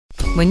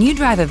When you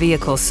drive a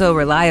vehicle so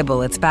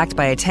reliable it's backed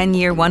by a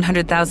 10-year,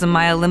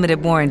 100,000-mile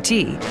limited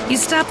warranty, you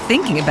stop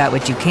thinking about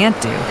what you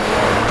can't do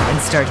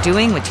and start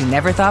doing what you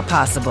never thought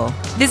possible.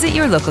 Visit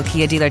your local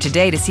Kia dealer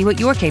today to see what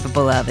you're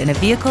capable of in a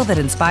vehicle that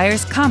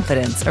inspires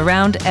confidence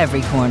around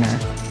every corner.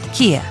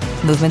 Kia,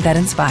 movement that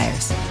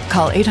inspires.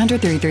 Call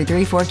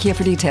 800-333-4KIA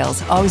for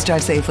details. Always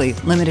drive safely.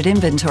 Limited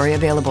inventory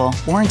available.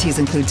 Warranties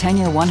include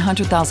 10-year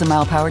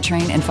 100,000-mile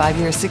powertrain and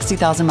 5-year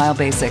 60,000-mile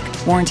basic.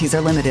 Warranties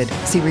are limited.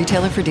 See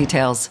retailer for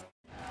details.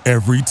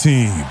 Every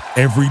team,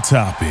 every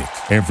topic,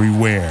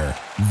 everywhere.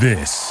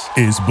 This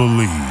is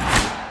Believe.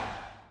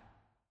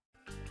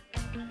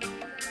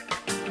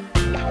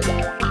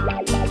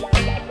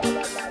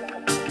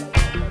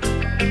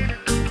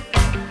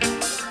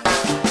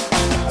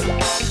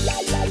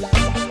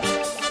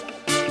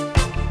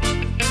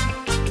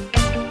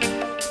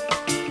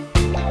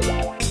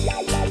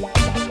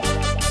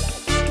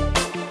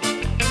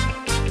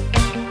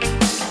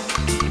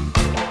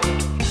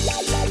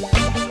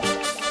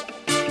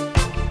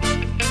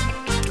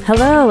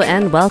 Hello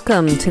and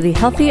welcome to the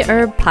Healthy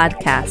Herb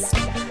Podcast,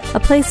 a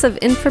place of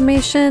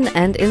information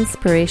and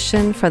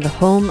inspiration for the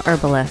home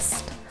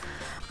herbalist.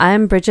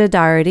 I'm Bridget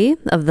Doherty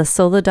of the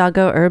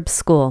Solidago Herb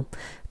School,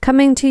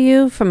 coming to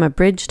you from a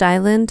bridged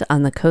island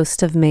on the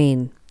coast of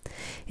Maine.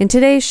 In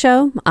today's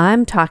show,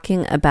 I'm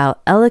talking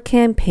about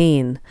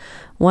Elecampane,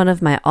 one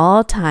of my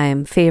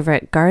all-time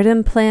favorite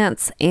garden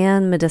plants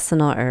and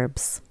medicinal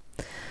herbs.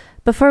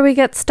 Before we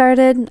get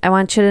started, I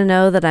want you to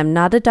know that I'm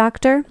not a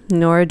doctor,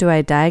 nor do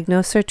I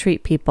diagnose or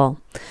treat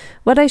people.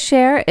 What I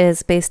share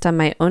is based on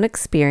my own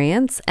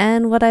experience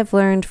and what I've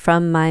learned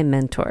from my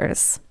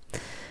mentors.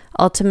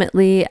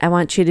 Ultimately, I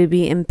want you to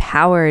be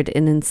empowered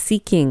in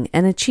seeking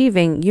and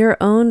achieving your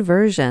own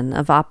version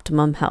of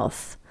optimum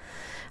health.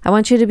 I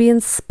want you to be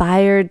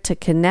inspired to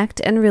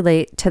connect and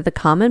relate to the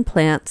common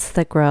plants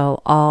that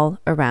grow all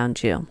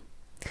around you.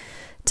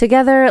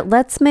 Together,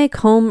 let's make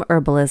home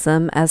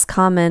herbalism as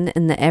common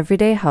in the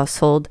everyday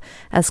household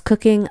as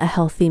cooking a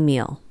healthy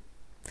meal.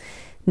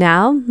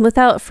 Now,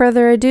 without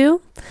further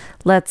ado,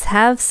 let's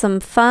have some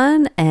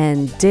fun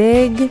and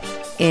dig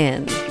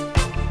in.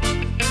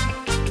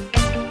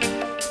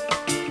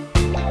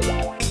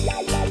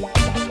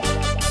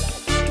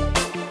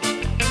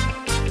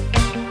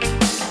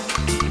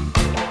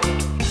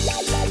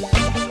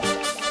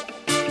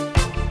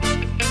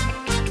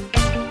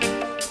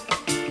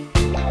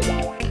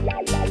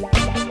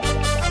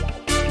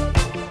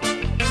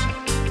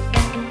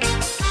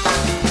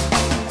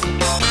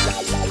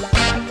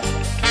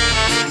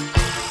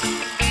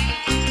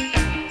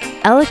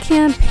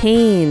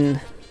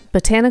 Elecampane,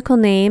 botanical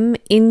name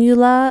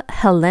Inula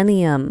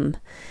helenium,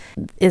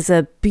 is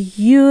a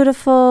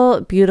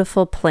beautiful,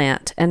 beautiful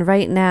plant. And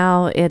right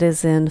now it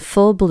is in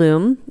full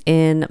bloom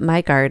in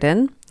my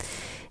garden.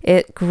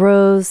 It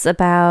grows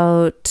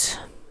about,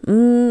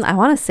 I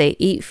want to say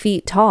 8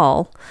 feet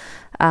tall.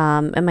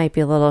 It might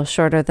be a little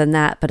shorter than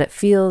that, but it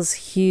feels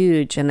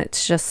huge. And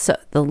it's just so,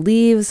 the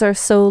leaves are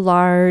so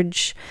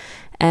large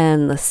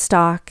and the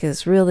stalk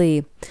is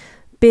really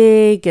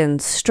big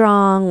and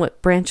strong with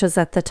branches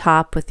at the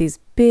top with these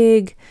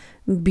big,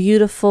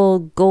 beautiful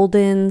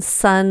golden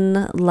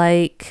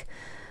sun-like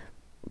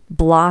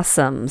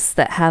blossoms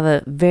that have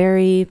a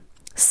very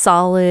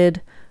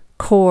solid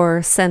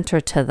core center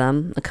to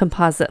them, a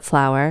composite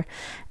flower,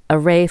 a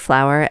ray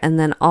flower, and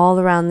then all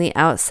around the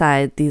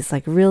outside, these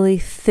like really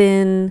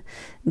thin,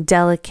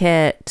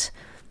 delicate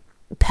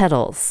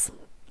petals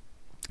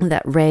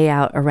that ray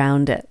out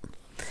around it.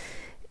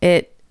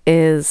 It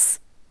is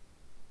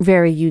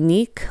very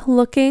unique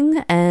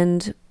looking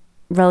and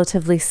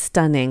relatively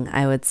stunning,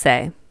 I would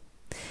say.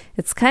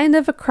 It's kind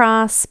of a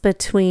cross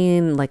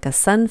between like a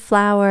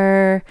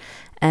sunflower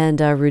and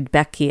a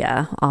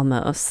rudbeckia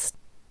almost.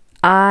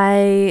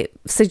 I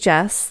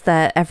suggest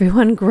that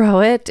everyone grow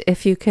it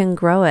if you can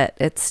grow it.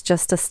 It's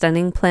just a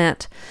stunning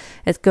plant.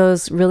 It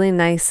goes really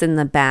nice in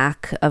the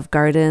back of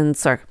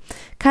gardens or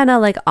kind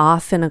of like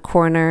off in a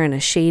corner in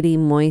a shady,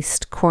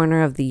 moist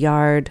corner of the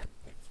yard,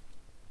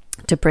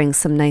 to bring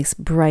some nice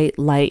bright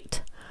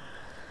light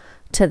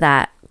to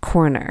that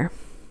corner.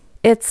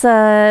 It's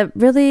a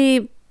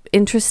really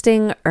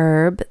interesting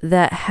herb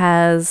that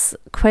has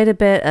quite a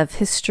bit of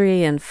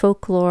history and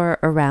folklore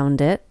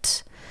around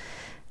it.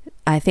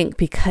 I think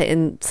because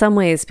in some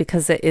ways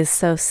because it is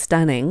so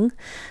stunning,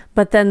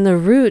 but then the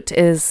root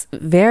is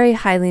very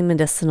highly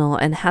medicinal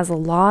and has a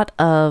lot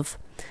of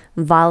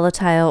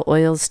volatile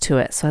oils to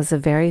it. So it has a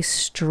very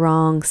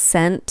strong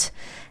scent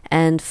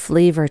and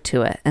flavor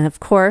to it. And of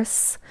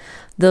course,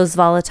 those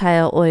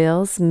volatile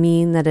oils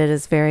mean that it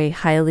is very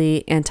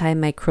highly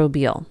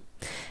antimicrobial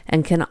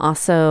and can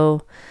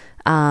also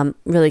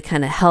really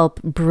kind of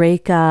help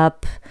break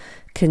up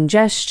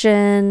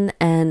congestion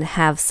and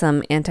have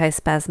some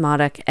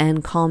antispasmodic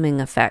and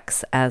calming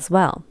effects as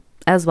well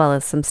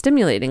as some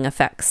stimulating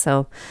effects.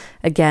 So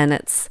again,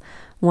 it's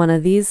one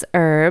of these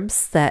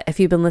herbs that if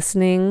you've been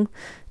listening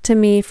to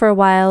me for a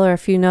while or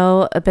if you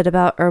know a bit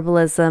about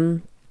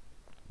herbalism,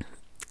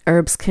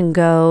 herbs can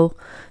go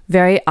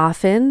very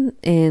often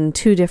in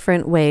two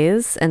different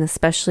ways, and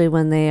especially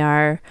when they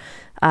are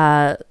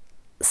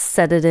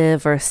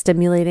sedative or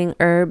stimulating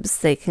herbs,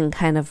 they can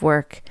kind of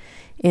work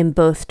in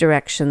both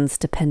directions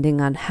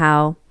depending on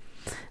how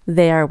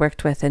they are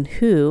worked with and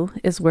who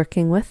is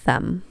working with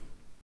them.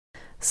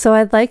 So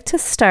I'd like to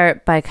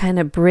start by kind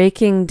of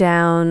breaking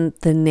down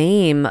the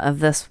name of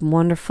this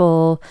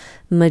wonderful,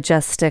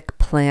 majestic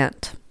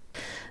plant.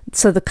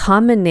 So the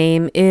common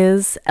name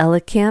is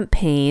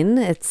Elecampane.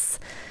 It's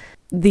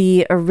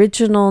the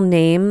original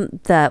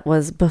name that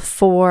was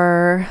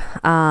before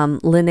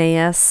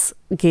Linnaeus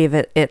gave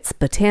it its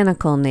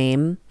botanical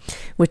name,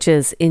 which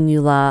is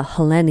Inula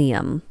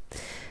helenium.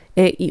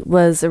 It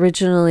was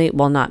originally,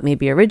 well, not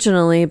maybe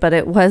originally, but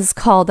it was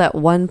called at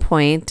one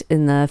point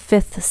in the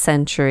 5th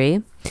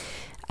century,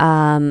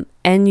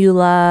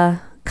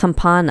 Inula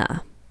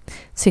campana.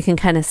 So you can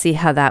kind of see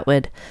how that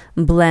would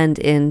blend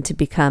in to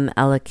become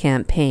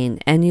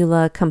Elecampane,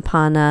 Inula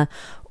campana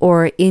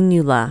or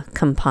Inula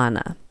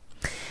campana.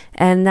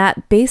 And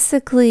that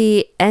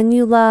basically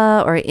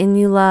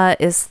Inula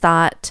is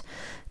thought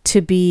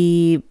to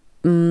be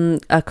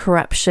a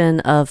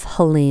corruption of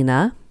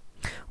Helena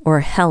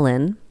or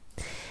Helen.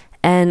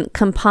 And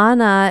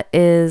campana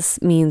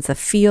means a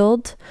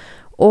field,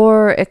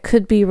 or it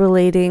could be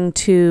relating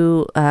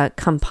to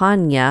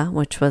Campania,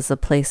 which was a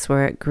place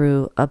where it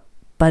grew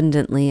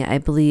abundantly, I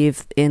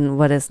believe, in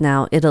what is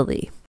now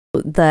Italy.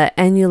 The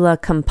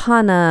Inula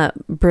campana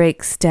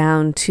breaks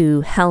down to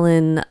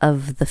Helen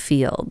of the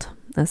field,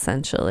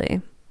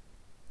 essentially.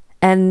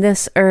 And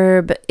this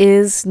herb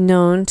is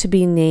known to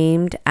be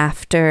named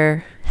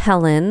after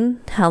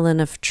Helen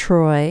of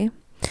Troy.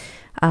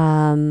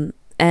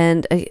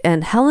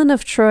 And Helen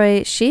of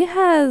Troy, she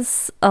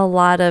has a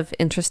lot of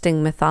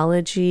interesting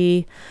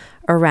mythology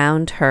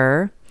around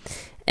her.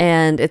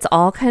 And it's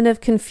all kind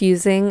of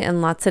confusing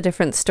and lots of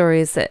different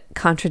stories that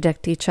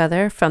contradict each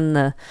other from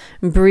the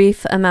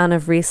brief amount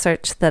of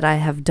research that I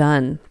have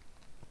done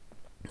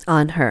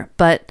on her.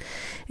 But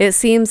it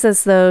seems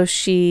as though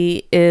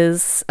she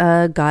is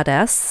a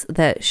goddess,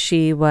 that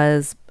she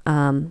was,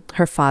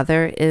 her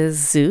father is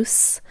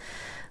Zeus,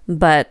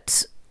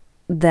 but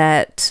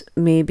that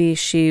maybe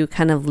she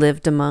kind of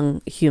lived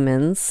among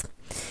humans,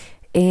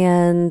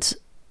 and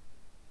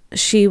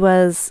she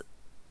was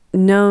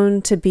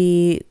known to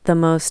be the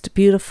most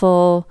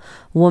beautiful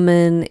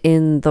woman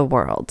in the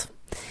world.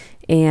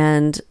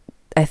 And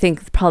I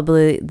think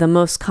probably the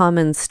most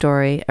common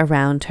story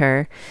around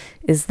her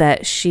is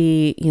that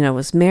she,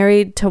 was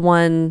married to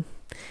one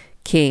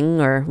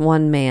king or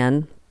one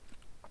man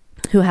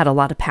who had a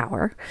lot of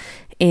power,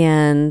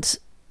 and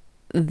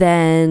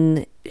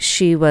then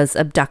she was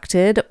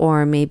abducted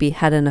or maybe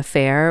had an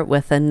affair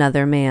with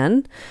another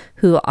man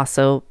who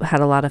also had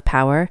a lot of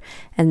power.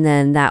 And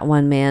then that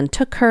one man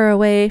took her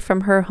away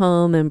from her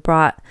home and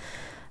brought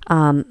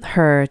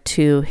her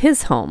to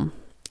his home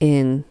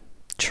in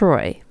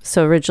Troy.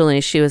 So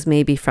originally she was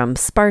maybe from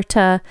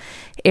Sparta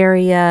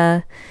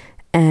area,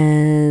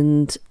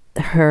 and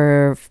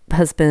her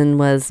husband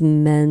was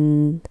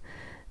Menelaus.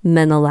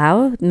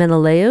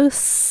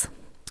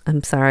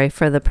 I'm sorry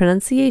for the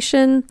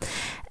pronunciation.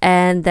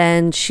 And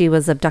then she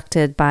was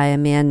abducted by a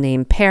man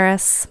named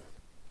Paris,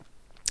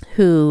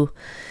 who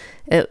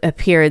it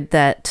appeared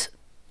that,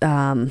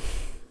 there's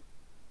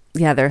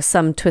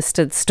some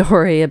twisted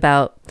story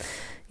about,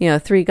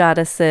 3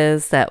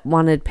 goddesses that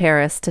wanted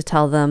Paris to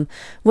tell them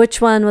which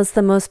one was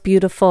the most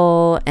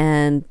beautiful.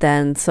 And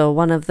then, so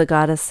one of the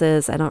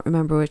goddesses, I don't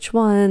remember which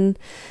one,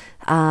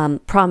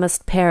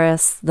 promised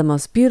Paris the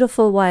most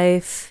beautiful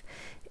wife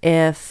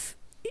if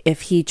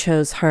he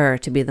chose her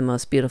to be the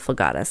most beautiful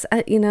goddess.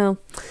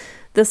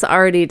 This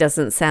already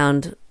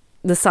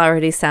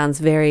sounds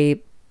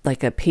very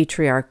like a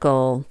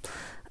patriarchal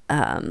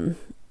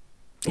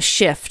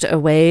shift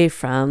away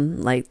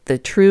from like the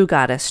true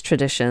goddess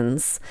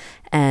traditions.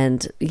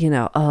 And,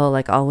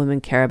 like all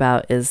women care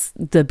about is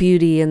the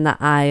beauty in the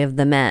eye of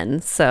the men.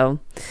 So,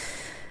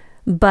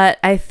 but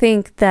I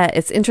think that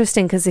it's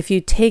interesting because if you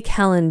take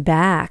Helen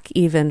back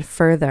even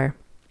further,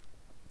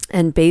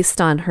 and based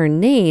on her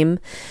name,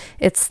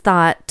 it's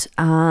thought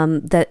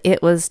that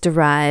it was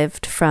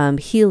derived from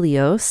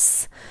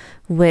Helios,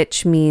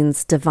 which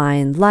means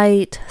divine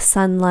light,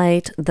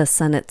 sunlight, the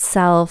sun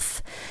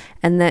itself,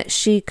 and that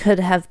she could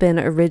have been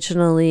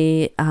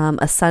originally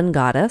a sun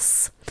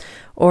goddess,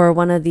 or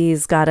one of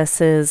these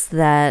goddesses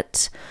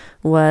that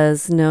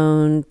was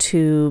known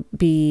to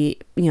be,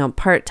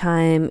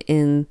 part-time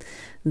in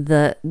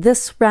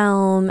this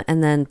realm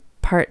and then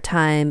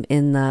part-time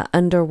in the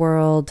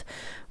underworld,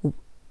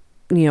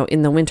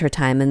 in the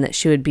wintertime, and that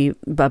she would be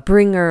a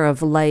bringer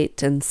of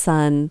light and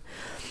sun,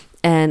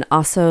 and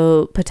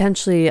also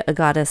potentially a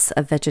goddess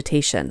of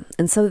vegetation.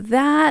 And so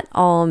that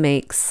all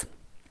makes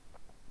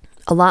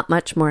a lot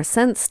much more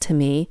sense to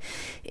me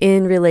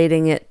in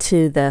relating it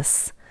to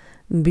this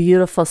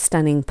beautiful,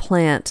 stunning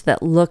plant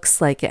that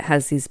looks like it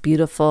has these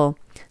beautiful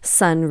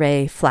sun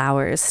ray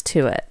flowers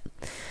to it.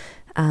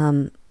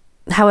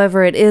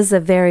 However, it is a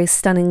very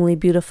stunningly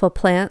beautiful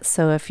plant.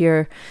 So if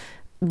you're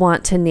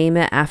want to name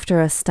it after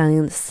a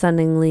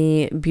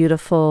stunningly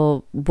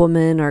beautiful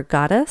woman or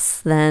goddess,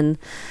 then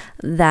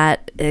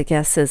that, I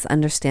guess, is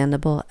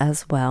understandable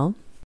as well.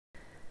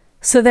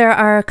 So there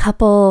are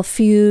a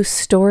few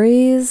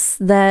stories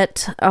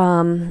that,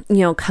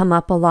 come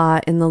up a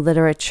lot in the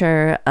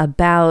literature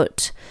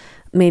about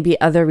maybe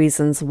other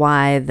reasons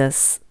why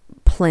this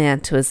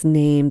plant was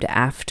named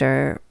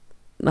after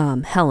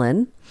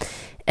Helen.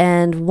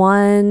 And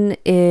one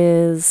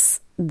is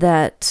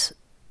that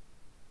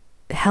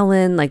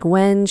Helen, like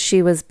when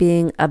she was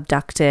being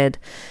abducted,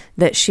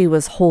 that she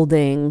was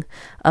holding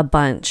a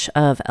bunch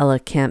of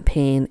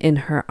Elecampane in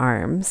her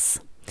arms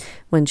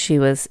when she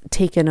was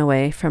taken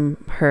away from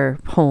her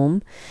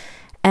home.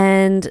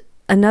 And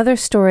another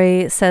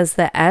story says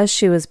that as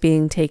she was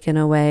being taken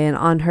away and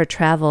on her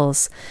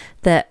travels,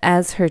 that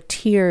as her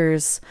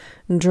tears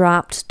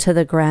dropped to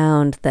the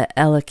ground, that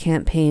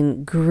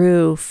Elecampane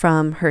grew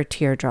from her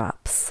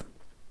teardrops,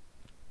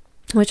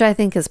 which I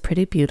think is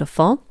pretty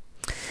beautiful.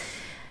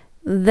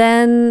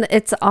 Then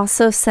it's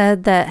also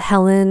said that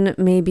Helen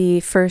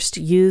maybe first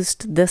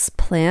used this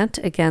plant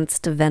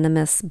against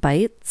venomous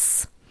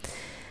bites.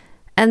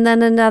 And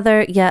then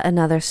yet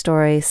another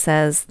story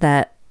says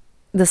that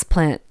this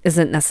plant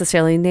isn't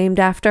necessarily named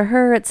after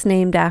her. It's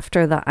named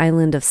after the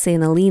island of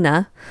St.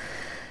 Helena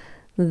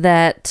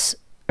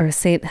or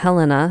St.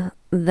 Helena,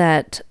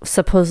 that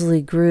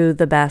supposedly grew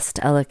the best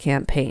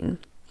Elecampane.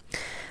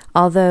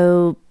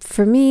 Although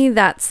for me,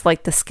 that's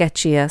like the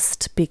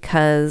sketchiest,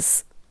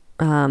 because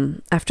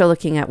after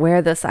looking at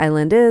where this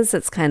island is,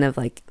 it's kind of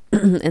like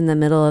in the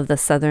middle of the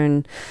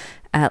southern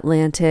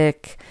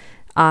Atlantic,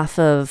 off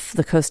of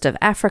the coast of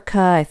Africa.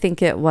 I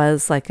think it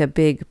was like a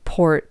big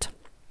port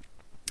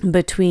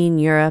between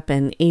Europe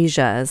and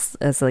Asia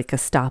as like a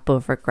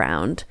stopover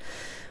ground.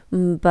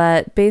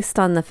 But based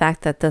on the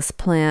fact that this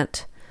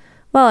plant,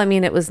 well, I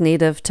mean, it was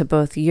native to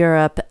both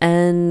Europe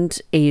and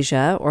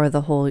Asia, or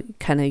the whole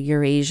kind of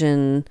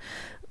Eurasian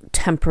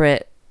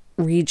temperate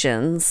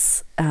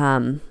regions,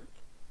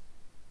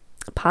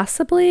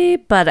 possibly,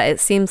 but it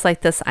seems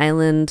like this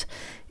island,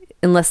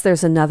 unless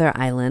there's another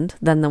island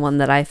than the one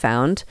that I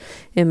found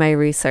in my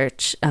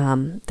research,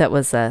 that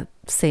was a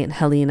St.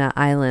 Helena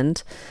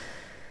island,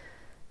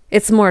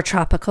 it's a more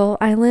tropical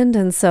island,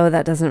 and so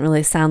that doesn't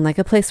really sound like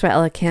a place where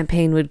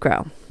Elecampane would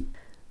grow.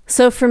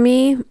 So for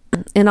me,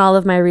 in all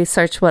of my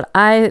research, what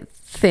I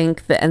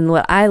think and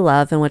what I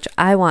love and which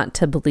I want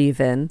to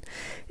believe in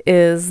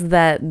is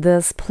that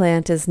this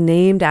plant is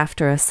named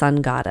after a sun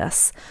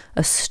goddess,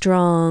 a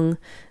strong,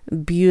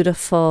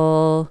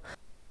 beautiful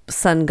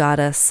sun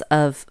goddess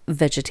of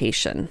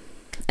vegetation.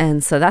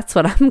 And so that's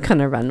what I'm going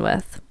to run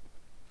with.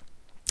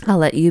 I'll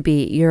let you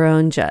be your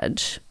own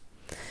judge.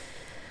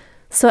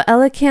 So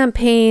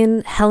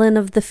Elecampane, Helen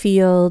of the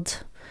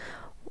Field,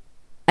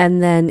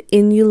 and then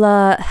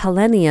Inula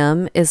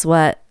Helenium is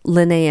what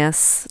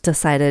Linnaeus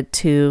decided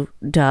to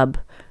dub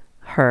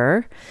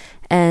her.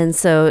 And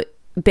so,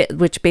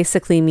 which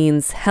basically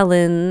means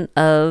Helen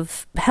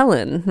of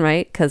Helen,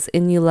 right? Because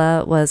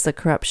Inula was a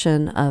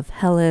corruption of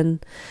Helen,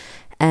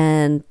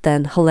 and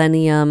then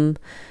Helenium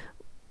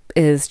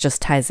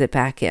just ties it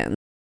back in.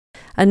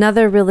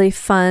 Another really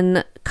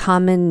fun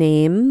common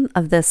name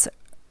of this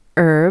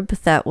herb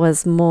that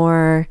was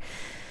more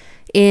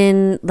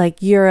in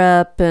like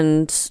Europe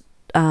and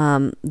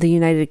the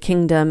United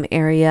Kingdom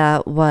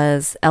area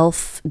was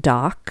elf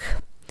dock.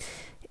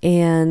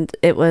 And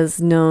it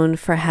was known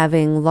for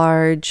having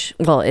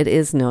it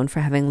is known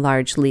for having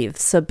large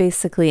leaves. So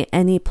basically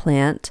any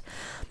plant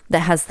that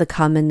has the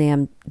common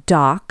name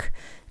dock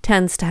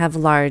tends to have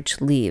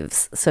large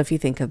leaves. So if you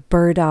think of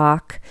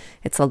burdock,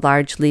 it's a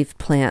large leaf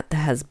plant that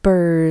has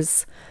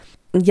burrs.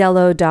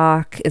 Yellow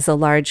dock is a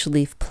large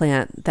leaf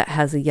plant that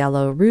has a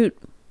yellow root.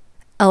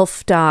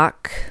 Elf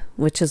dock,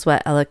 which is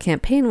what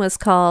Elecampane was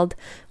called,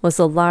 was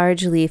a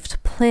large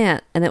leafed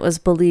plant, and it was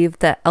believed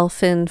that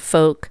elfin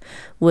folk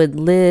would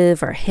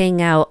live or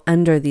hang out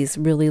under these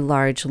really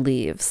large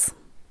leaves,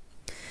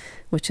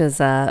 which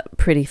is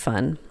pretty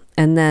fun.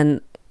 And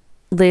then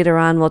later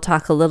on, we'll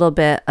talk a little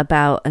bit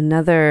about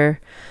another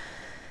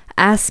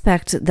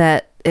aspect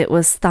that it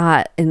was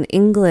thought in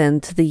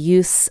England the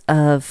use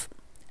of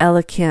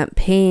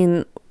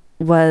Elecampane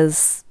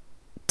was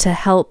to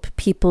help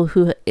people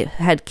who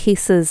had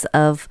cases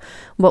of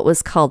what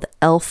was called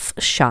elf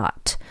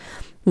shot,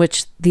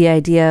 which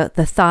the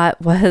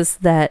thought was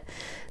that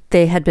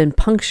they had been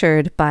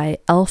punctured by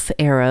elf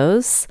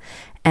arrows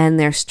and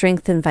their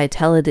strength and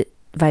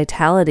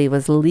vitality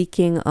was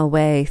leaking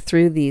away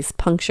through these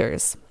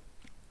punctures,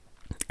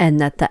 and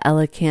that the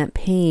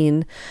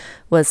Elecampane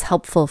was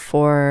helpful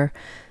for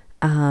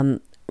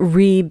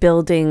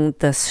rebuilding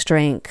the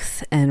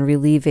strength and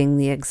relieving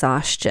the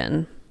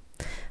exhaustion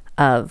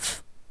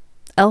of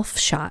elf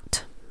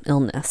shot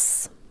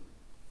illness.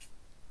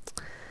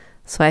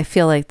 So I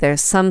feel like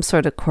there's some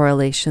sort of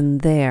correlation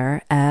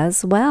there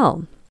as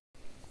well.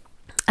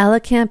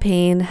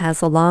 Elecampane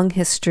has a long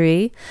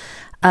history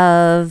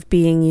of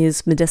being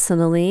used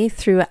medicinally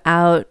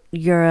throughout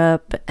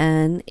Europe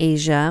and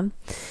Asia.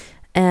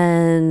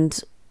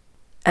 And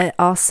it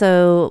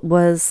also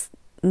was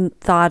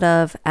thought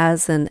of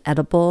as an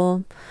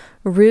edible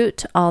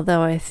root,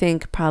 although I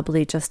think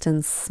probably just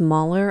in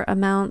smaller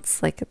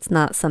amounts. Like it's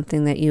not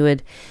something that you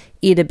would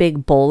eat a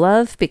big bowl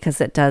of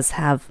because it does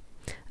have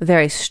a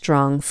very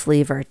strong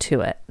flavor to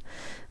it.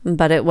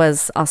 But it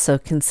was also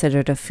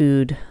considered a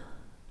food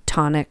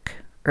tonic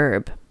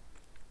herb.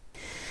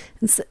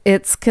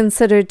 It's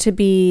considered to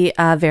be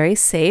very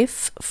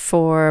safe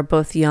for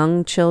both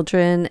young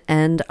children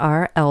and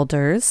our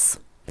elders.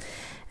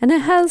 And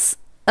it has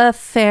a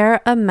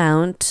fair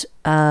amount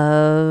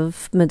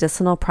of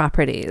medicinal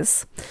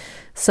properties.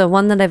 So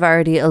one that I've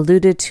already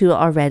alluded to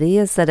already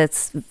is that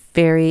it's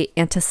very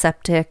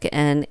antiseptic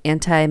and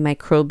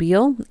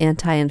antimicrobial,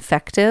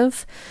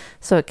 anti-infective.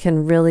 So it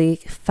can really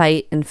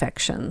fight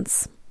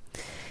infections.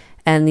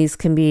 And these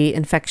can be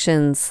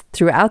infections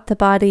throughout the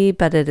body,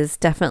 but it is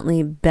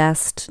definitely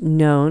best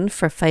known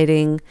for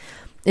fighting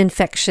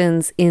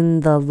infections in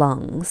the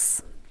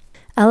lungs.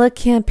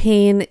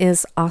 Elecampane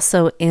is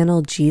also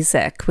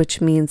analgesic, which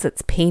means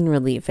it's pain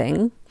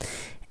relieving.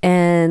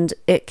 And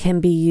it can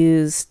be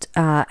used,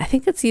 I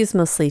think it's used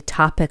mostly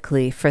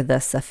topically for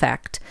this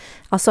effect.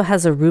 Also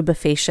has a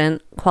rubefacient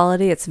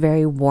quality. It's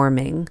very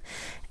warming.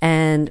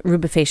 And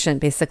rubefacient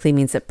basically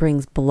means it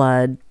brings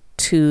blood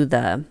to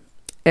the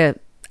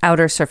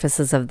outer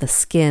surfaces of the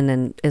skin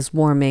and is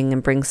warming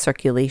and brings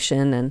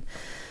circulation and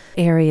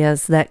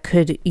areas that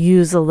could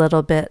use a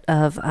little bit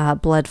of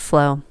blood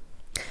flow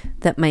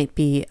that might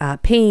be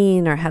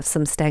pain or have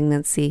some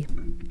stagnancy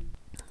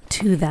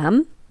to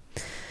them.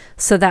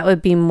 So that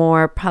would be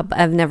more,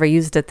 I've never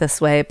used it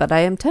this way, but I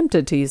am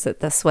tempted to use it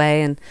this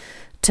way and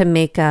to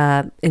make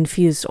a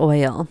infused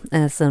oil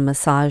as a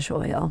massage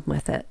oil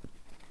with it.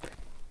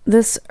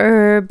 This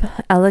herb,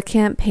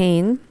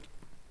 Elecampane,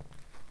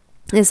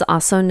 is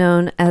also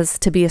known as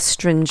to be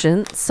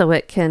astringent, so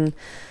it can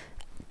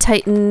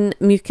tighten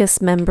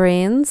mucous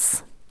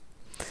membranes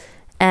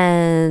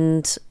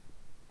and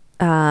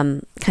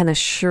kind of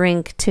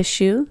shrink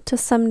tissue to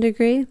some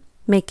degree,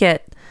 make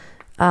it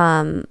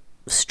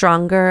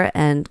stronger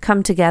and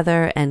come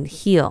together and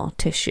heal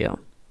tissue.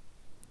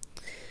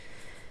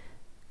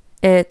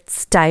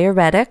 It's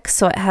diuretic,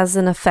 so it has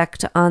an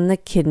effect on the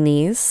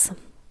kidneys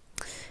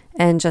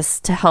and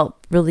just to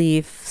help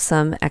relieve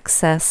some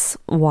excess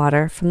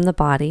water from the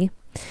body.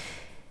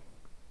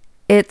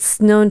 It's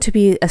known to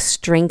be a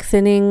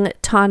strengthening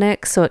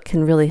tonic, so it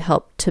can really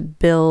help to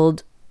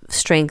build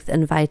strength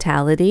and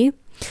vitality,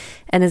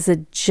 and is a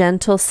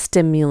gentle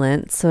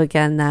stimulant. So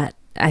again, that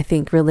I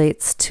think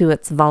relates to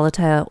its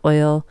volatile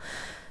oil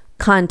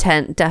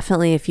content.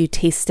 Definitely if you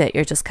taste it,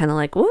 you're just kind of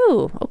like,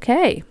 whoa,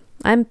 okay,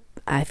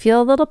 I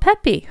feel a little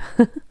peppy.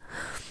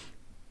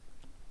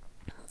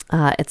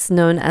 It's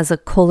known as a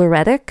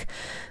choleretic,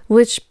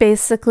 which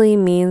basically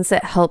means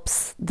it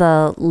helps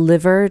the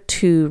liver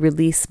to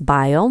release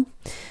bile.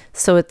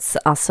 So it's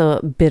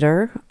also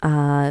bitter,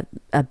 a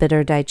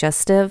bitter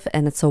digestive,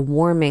 and it's a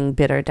warming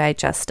bitter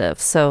digestive.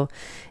 So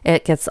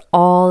it gets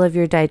all of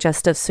your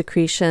digestive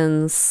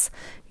secretions,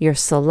 your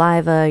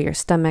saliva, your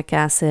stomach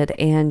acid,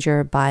 and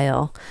your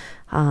bile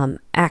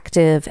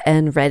active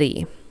and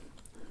ready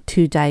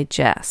to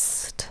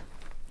digest.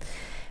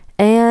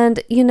 And,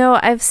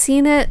 I've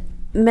seen it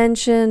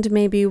mentioned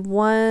maybe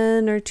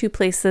 1 or 2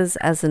 places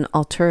as an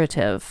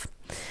alterative.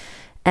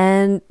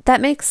 And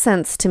that makes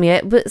sense to me.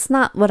 It's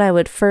not what I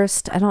would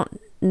I don't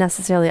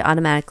necessarily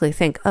automatically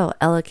think, oh,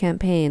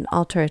 Elecampane,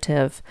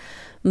 alterative.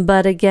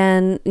 But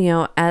again,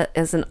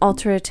 as an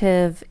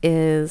alterative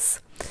is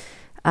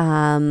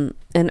an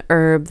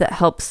herb that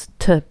helps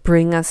to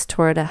bring us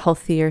toward a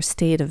healthier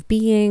state of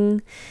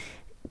being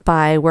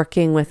by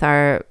working with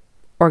our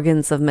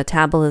organs of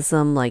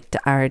metabolism, like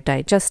our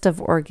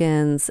digestive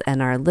organs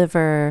and our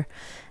liver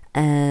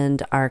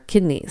and our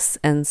kidneys.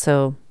 And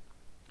so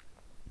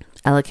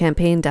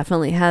Elecampane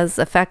definitely has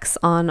effects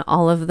on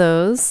all of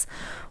those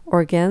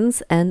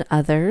organs and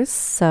others.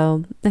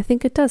 So I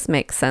think it does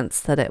make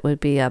sense that it would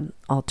be an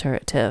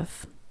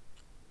alterative.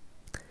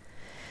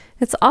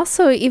 It's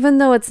also, even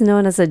though it's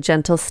known as a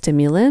gentle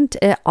stimulant,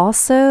 it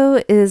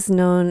also is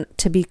known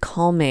to be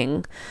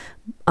calming.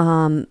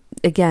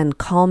 Again,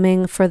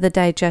 calming for the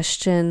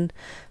digestion,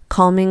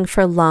 calming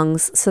for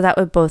lungs. So that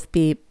would both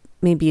be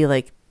maybe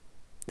like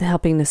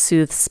helping to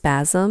soothe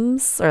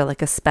spasms or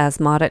like a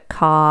spasmodic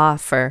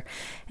cough or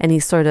any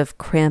sort of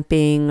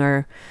cramping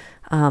or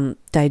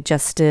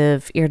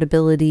digestive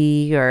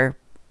irritability or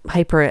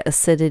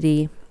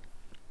hyperacidity.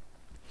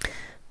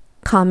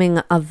 Calming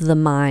of the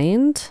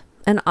mind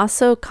and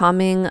also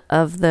calming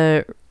of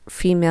the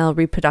female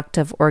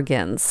reproductive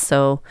organs.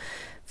 So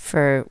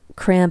for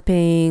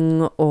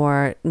cramping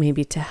or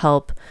maybe to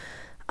help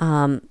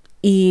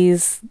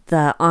ease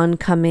the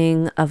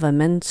oncoming of a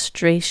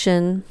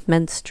menstruation.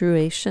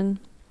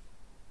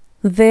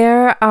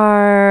 There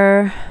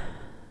are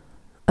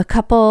a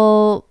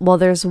couple,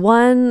 there's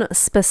one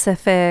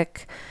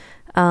specific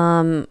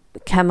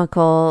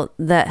chemical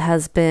that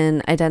has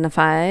been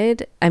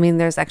identified. I mean,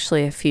 there's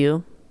actually a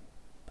few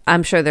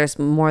I'm sure there's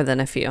more than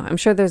a few. I'm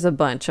sure there's a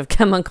bunch of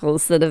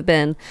chemicals that have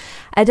been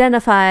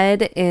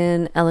identified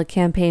in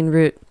Elecampane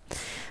root.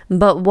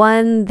 But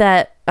one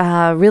that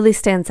really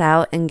stands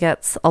out and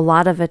gets a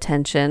lot of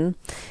attention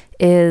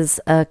is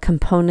a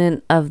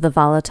component of the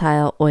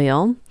volatile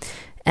oil,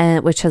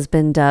 which has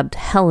been dubbed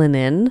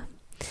helenin.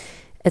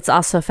 It's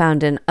also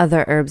found in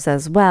other herbs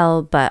as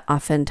well, but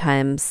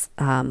oftentimes,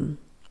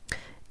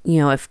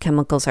 if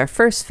chemicals are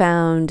first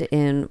found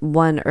in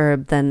one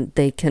herb, then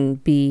they can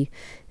be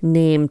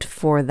named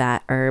for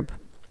that herb.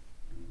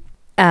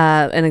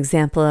 An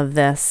example of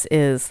this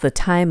is the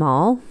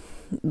thymol,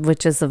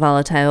 which is a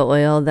volatile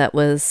oil that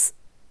was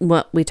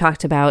what we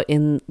talked about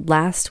in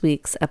last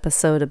week's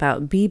episode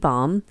about bee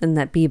balm, and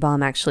that bee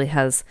balm actually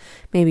has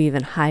maybe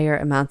even higher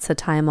amounts of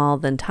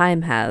thymol than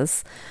thyme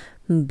has,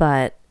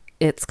 but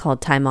it's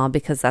called thymol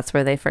because that's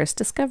where they first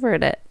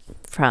discovered it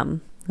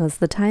from, was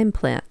the thyme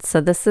plant.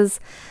 So this is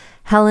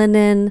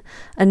helenin.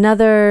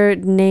 Another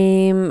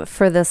name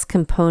for this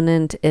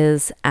component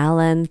is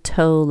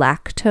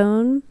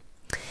allantolactone,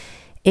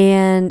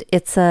 and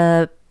it's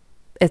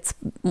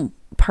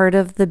part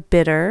of the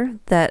bitter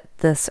that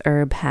this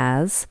herb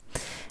has,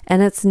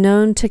 and it's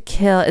known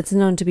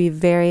to be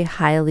very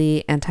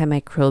highly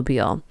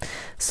antimicrobial.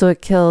 So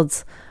it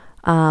kills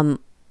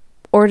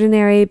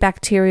ordinary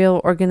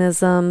bacterial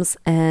organisms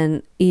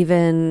and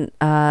even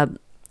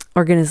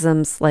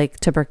organisms like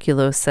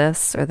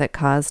tuberculosis, or that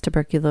cause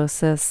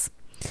tuberculosis.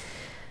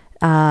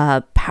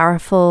 Known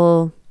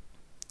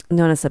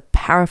as a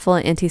powerful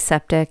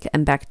antiseptic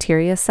and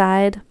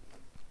bactericide.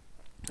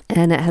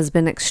 And it has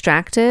been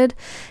extracted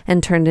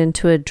and turned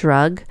into a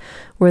drug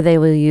where they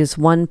will use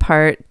 1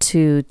 part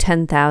to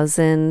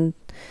 10,000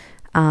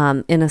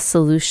 in a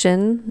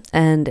solution,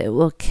 and it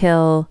will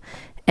kill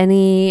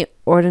any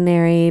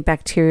ordinary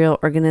bacterial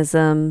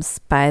organisms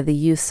by the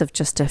use of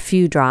just a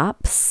few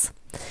drops.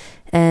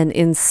 And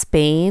in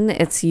Spain,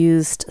 it's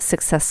used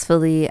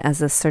successfully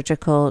as a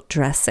surgical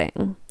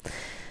dressing.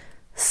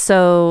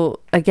 So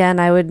again,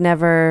 I would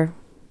never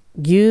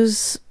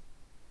use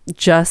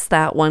just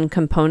that one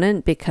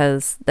component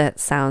because that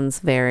sounds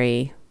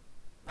very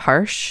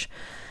harsh.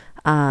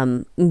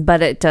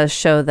 But it does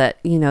show that,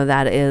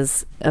 that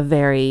is a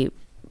very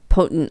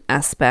potent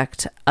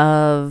aspect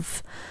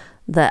of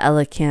the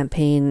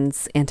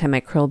elecampane's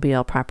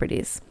antimicrobial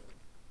properties.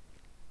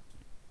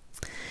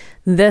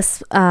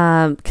 This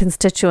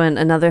constituent,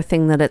 another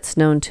thing that it's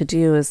known to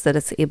do is that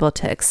it's able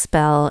to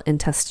expel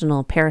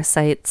intestinal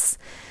parasites,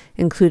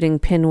 including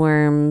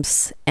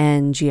pinworms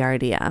and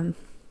giardia.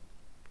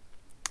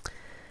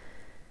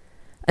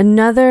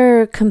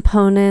 Another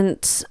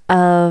component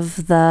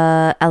of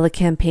the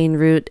elecampane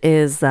root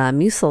is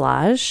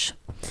mucilage,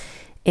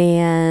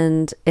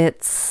 and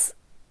it's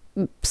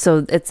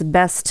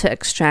best to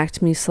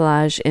extract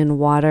mucilage in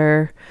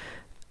water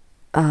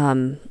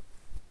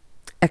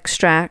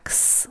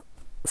extracts.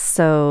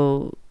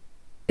 So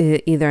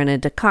either in a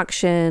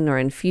decoction or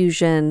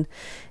infusion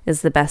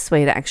is the best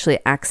way to actually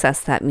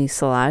access that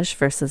mucilage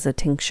versus a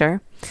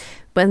tincture.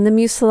 But the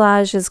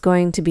mucilage is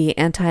going to be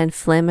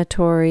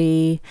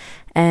anti-inflammatory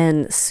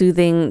and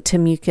soothing to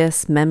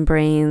mucous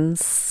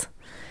membranes.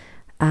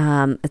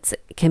 It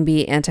can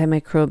be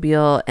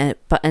antimicrobial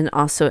and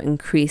also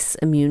increase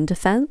immune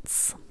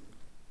defense.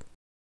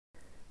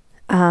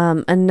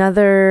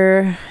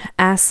 Another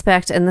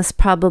aspect, and this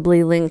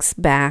probably links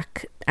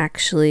back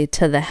actually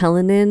to the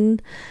helenin,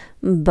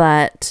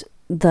 but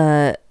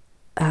the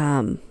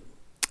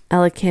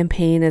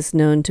elecampane is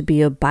known to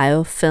be a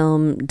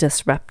biofilm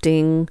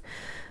disrupting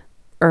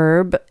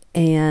herb,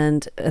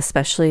 and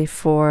especially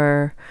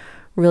for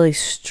really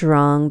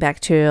strong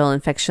bacterial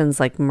infections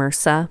like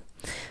MRSA.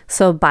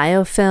 So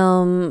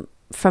biofilm,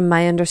 from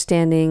my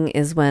understanding,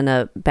 is when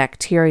a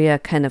bacteria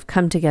kind of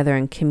come together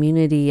in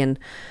community and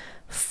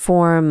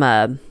form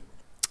a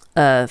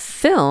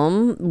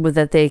film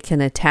that they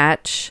can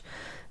attach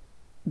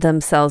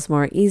themselves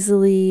more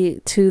easily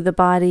to the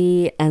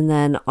body, and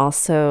then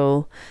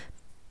also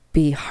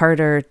be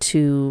harder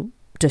to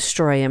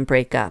destroy and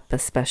break up,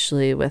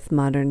 especially with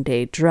modern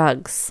day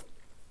drugs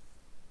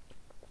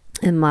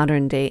and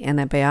modern day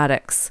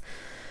antibiotics.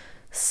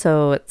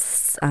 So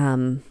it's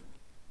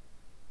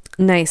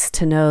nice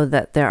to know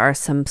that there are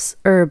some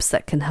herbs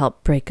that can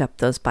help break up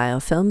those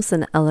biofilms,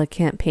 and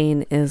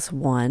elecampane is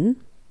one.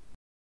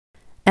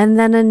 And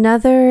then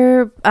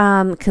another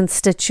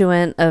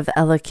constituent of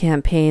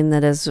elecampane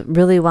that is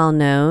really well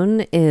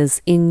known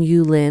is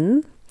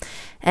inulin.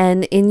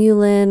 And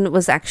inulin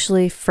was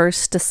actually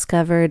first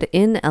discovered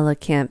in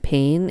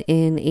elecampane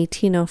in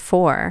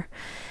 1804.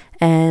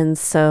 And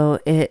so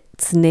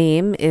its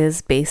name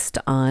is based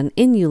on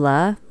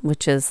Inula,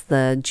 which is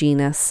the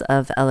genus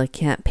of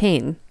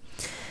elecampane.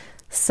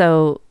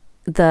 So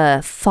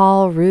the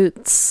fall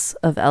roots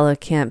of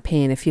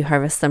elecampane, if you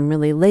harvest them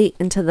really late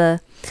into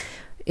the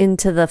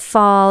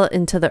fall,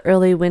 into the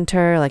early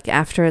winter, like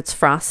after it's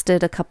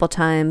frosted a couple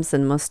times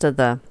and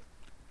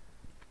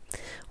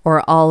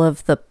all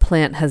of the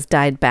plant has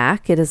died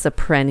back, it is a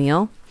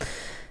perennial.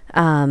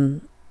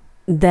 And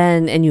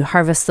you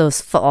harvest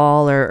those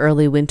fall or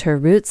early winter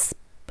roots,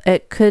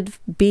 it could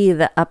be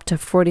that up to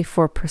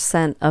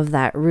 44% of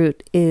that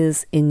root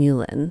is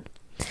inulin.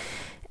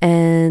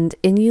 And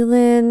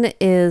inulin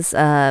is,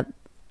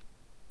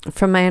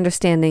 from my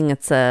understanding,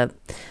 it's a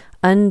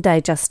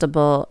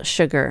undigestible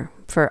sugar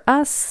for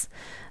us,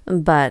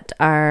 but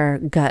our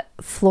gut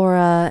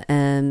flora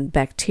and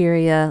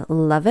bacteria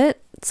love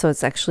it. So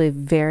it's actually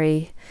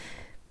very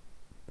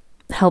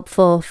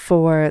helpful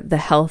for the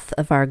health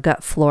of our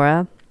gut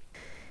flora.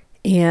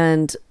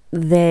 And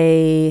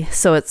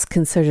so it's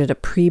considered a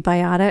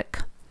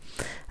prebiotic.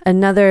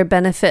 Another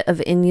benefit of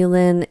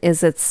inulin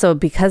is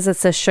because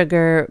it's a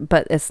sugar,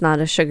 but it's not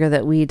a sugar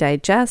that we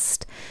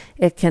digest,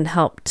 it can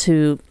help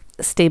to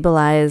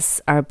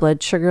stabilize our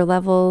blood sugar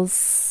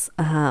levels.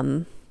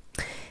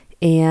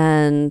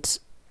 And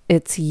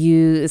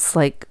it's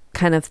like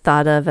kind of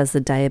thought of as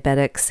a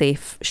diabetic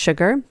safe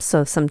sugar.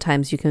 So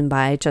sometimes you can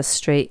buy just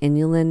straight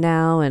inulin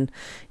now and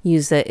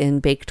use it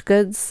in baked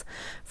goods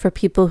for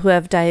people who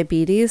have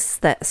diabetes,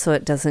 so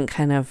it doesn't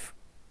kind of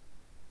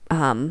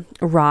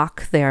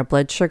rock their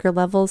blood sugar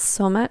levels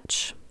so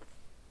much.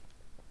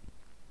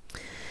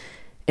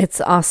 It's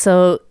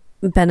also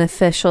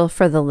beneficial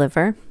for the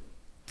liver.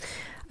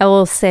 I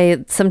will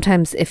say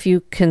sometimes if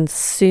you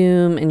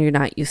consume, and you're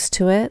not used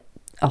to it,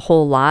 a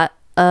whole lot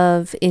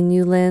of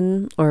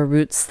inulin or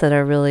roots that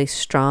are really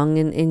strong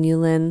in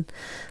inulin,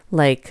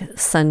 like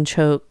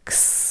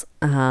sunchokes,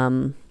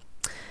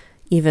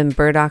 even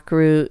burdock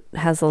root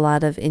has a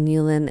lot of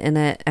inulin in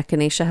it.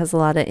 Echinacea has a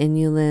lot of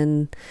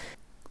inulin.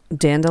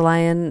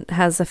 Dandelion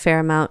has a fair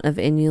amount of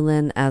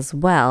inulin as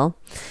well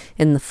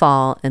in the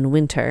fall and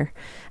winter.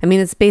 I mean,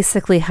 it's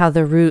basically how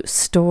the root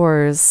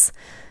stores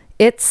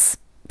its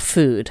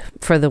food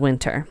for the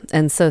winter.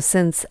 And so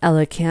since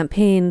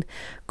Elecampane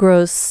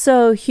grows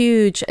so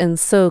huge and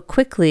so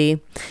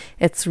quickly,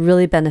 it's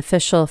really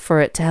beneficial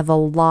for it to have a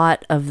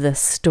lot of the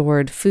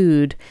stored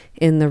food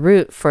in the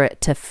root for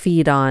it to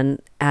feed on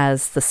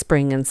as the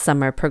spring and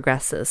summer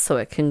progresses, so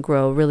it can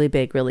grow really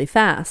big really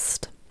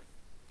fast.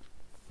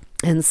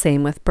 And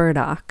same with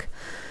burdock.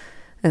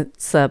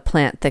 It's a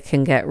plant that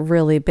can get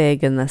really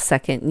big in the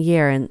second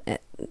year, and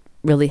it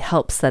really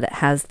helps that it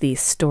has these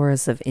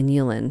stores of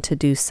inulin to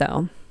do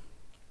so.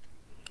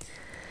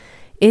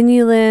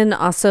 Inulin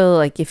also,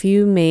 like if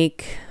you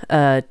make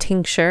a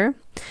tincture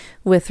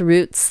with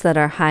roots that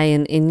are high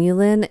in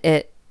inulin,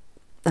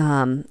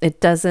 it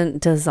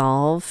doesn't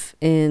dissolve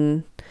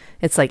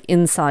it's like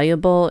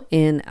insoluble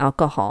in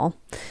alcohol.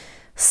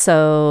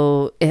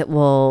 So it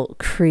will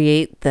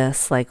create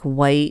this like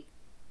white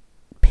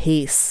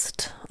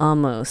paste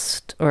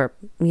almost,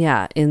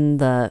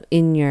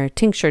 in your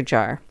tincture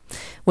jar,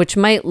 which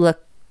might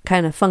look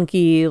kind of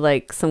funky,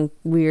 like some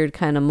weird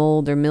kind of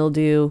mold or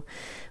mildew.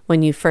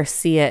 When you first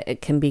see it,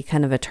 it can be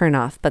kind of a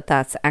turnoff, but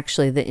that's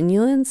actually the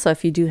inulin. So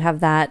if you do have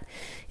that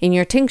in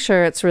your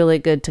tincture, it's really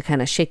good to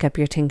kind of shake up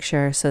your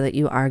tincture so that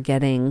you are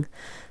getting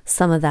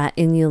some of that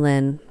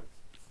inulin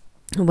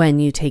when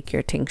you take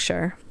your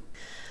tincture.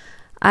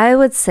 I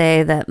would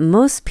say that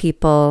most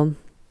people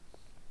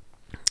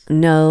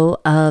know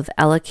of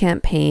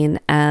Elecampane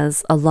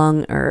as a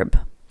lung herb,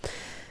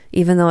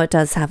 even though it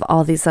does have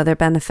all these other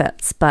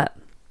benefits, but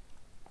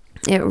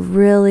it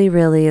really,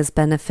 really is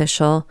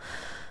beneficial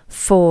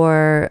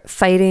for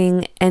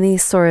fighting any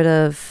sort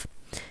of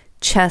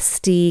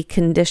chesty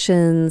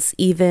conditions,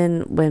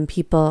 even when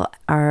people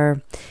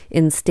are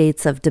in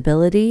states of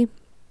debility.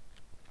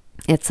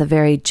 It's a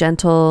very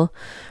gentle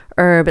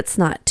herb. It's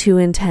not too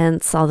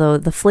intense, although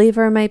the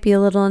flavor might be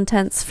a little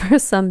intense for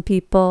some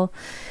people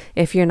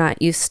if you're not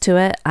used to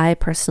it. I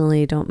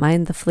personally don't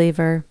mind the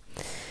flavor.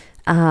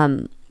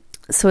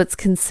 So it's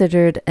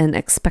considered an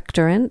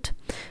expectorant,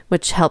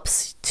 which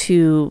helps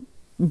to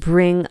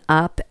bring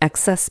up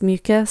excess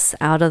mucus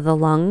out of the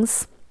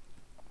lungs,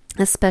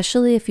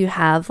 especially if you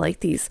have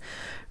like these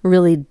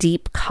really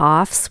deep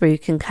coughs where you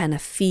can kind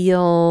of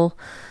feel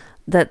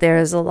that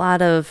there's a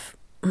lot of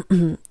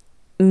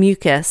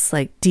mucus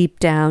like deep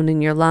down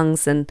in your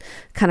lungs and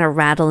kind of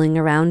rattling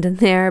around in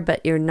there,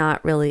 but you're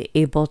not really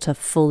able to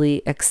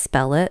fully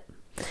expel it.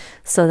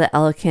 So the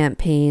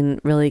Elecampane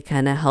really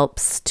kind of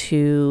helps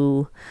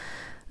to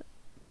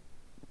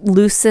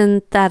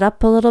loosen that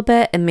up a little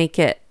bit and make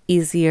it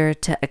easier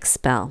to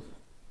expel,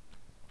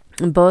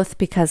 both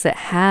because it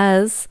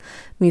has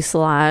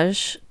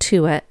mucilage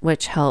to it,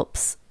 which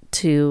helps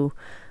to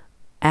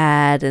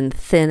add and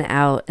thin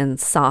out and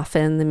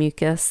soften the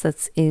mucus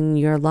that's in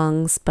your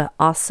lungs, but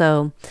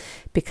also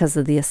because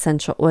of the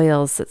essential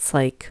oils. It's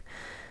like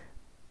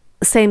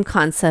same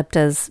concept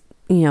as,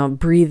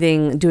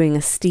 breathing, doing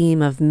a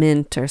steam of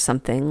mint or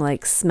something,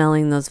 like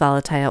smelling those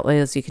volatile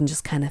oils. You can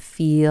just kind of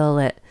feel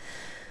it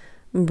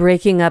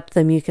breaking up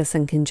the mucus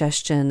and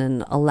congestion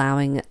and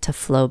allowing it to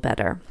flow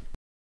better.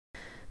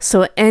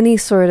 So any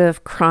sort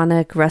of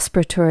chronic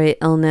respiratory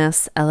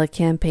illness,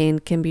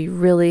 Elecampane can be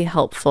really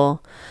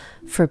helpful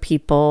for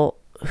people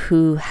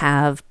who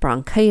have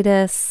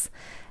bronchitis,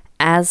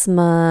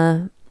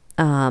 asthma,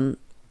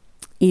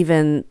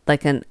 even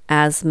like an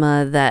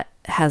asthma that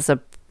has a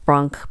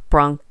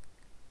bronchitis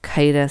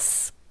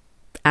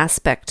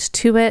aspect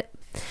to it.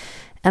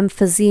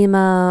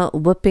 emphysema,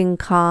 whooping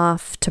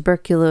cough,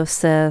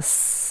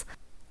 tuberculosis,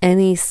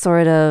 any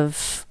sort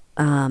of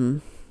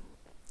lung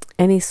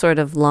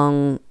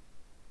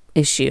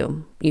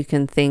issue. You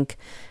can think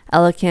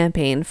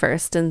Elecampane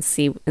first and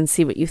see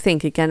what you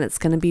think. Again, it's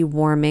going to be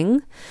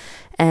warming,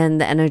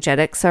 and the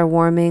energetics are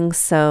warming.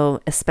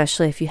 So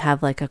especially if you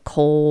have like a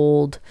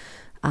cold,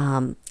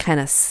 kind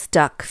of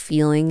stuck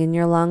feeling in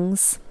your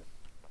lungs,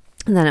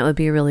 then it would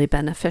be really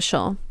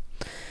beneficial.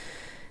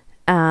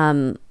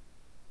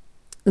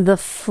 The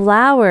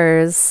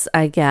flowers,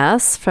 I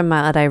guess, from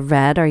what I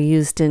read, are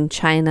used in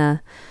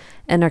China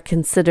and are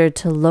considered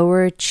to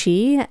lower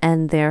qi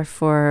and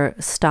therefore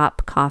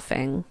stop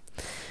coughing.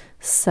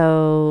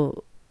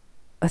 So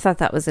I thought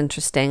that was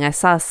interesting. I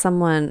saw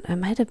someone, it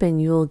might have been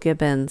Yule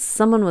Gibbons,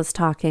 someone was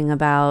talking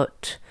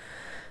about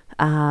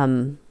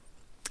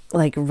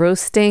like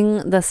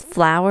roasting the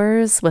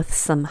flowers with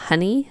some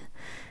honey.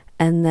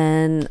 And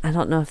then I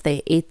don't know if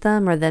they ate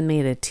them or then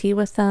made a tea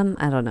with them.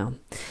 I don't know.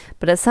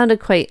 But it sounded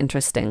quite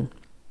interesting.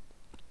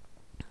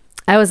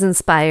 I was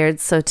inspired.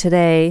 So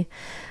today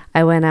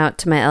I went out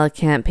to my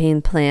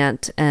Elecampane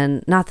plant,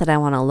 and not that I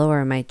want to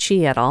lower my chi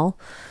at all,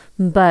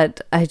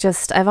 but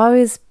I've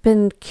always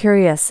been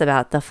curious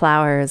about the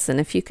flowers and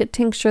if you could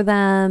tincture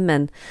them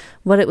and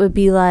what it would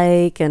be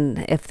like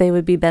and if they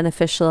would be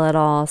beneficial at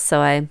all.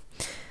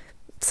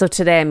 So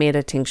today I made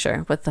a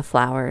tincture with the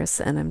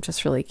flowers, and I'm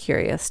just really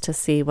curious to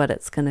see what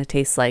it's going to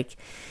taste like,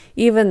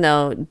 even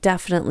though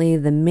definitely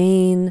the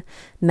main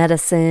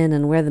medicine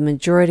and where the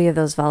majority of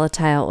those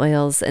volatile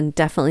oils and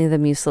definitely the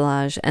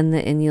mucilage and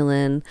the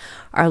inulin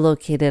are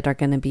located are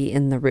going to be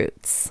in the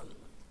roots.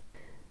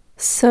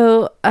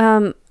 So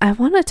I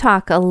want to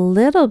talk a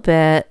little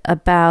bit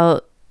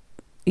about,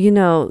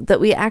 that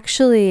we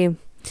actually,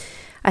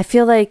 I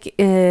feel like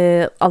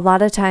a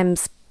lot of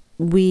times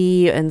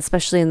and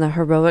especially in the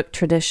heroic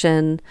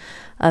tradition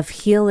of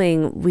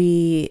healing,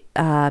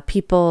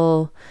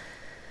 people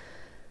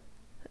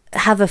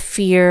have a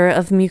fear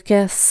of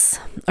mucus,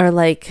 or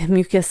like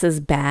mucus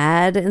is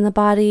bad in the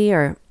body,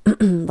 or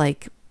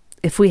like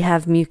if we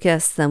have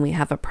mucus, then we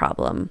have a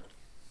problem.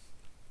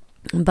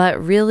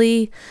 But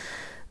really,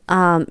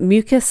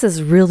 mucus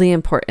is really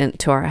important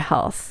to our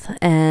health,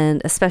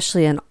 and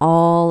especially in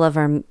all of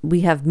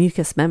we have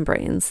mucus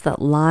membranes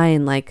that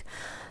line like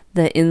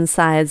the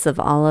insides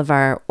of all of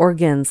our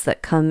organs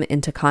that come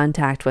into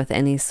contact with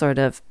any sort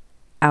of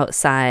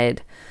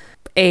outside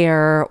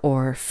air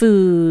or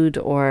food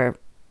or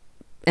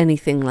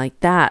anything like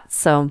that.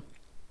 So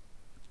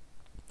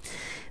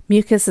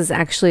mucus is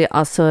actually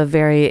also a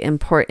very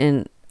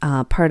important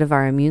part of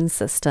our immune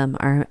system,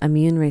 our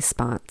immune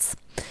response.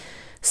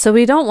 So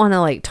we don't want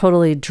to like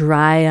totally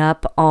dry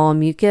up all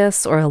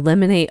mucus or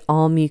eliminate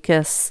all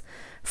mucus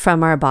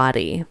from our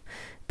body,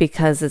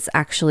 because it's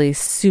actually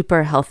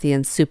super healthy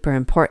and super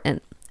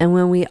important. And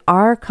when we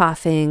are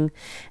coughing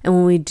and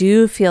when we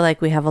do feel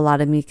like we have a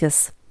lot of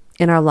mucus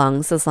in our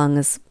lungs, as long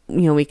as,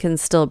 we can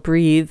still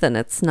breathe and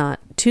it's not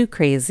too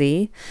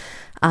crazy,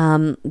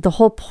 the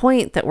whole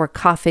point that we're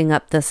coughing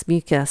up this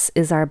mucus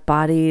is our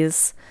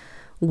body's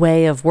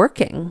way of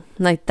working.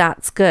 Like,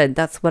 that's good.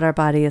 That's what our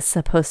body is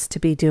supposed to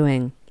be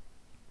doing.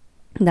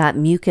 That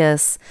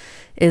mucus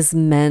is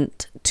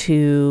meant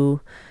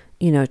to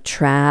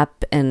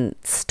trap and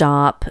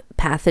stop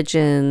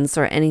pathogens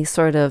or any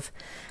sort of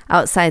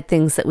outside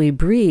things that we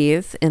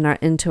breathe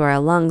into our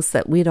lungs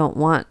that we don't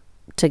want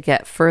to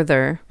get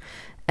further,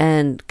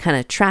 and kind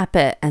of trap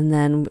it and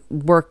then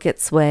work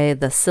its way,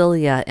 the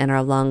cilia in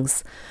our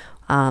lungs,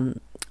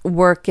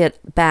 work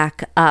it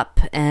back up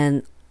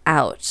and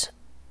out.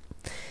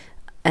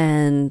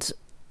 And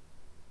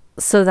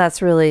so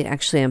that's really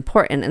actually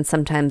important. And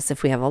sometimes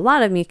if we have a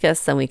lot of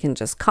mucus, then we can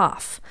just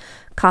cough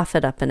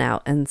it up and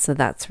out. And so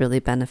that's really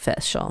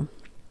beneficial.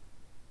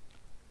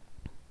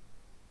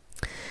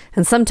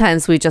 And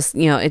sometimes we just,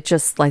 it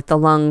just like the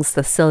lungs,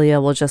 the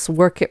cilia will just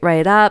work it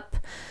right up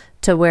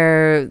to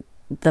where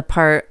the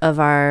part of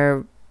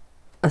our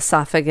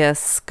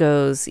esophagus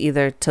goes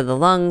either to the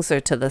lungs or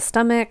to the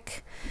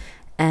stomach.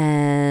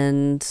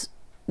 And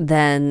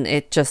then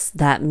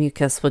that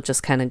mucus will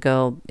just kind of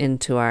go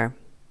into our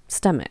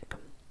stomach.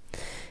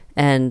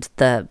 And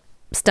the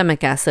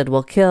stomach acid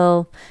will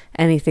kill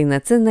anything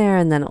that's in there,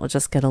 and then it will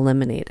just get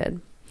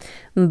eliminated.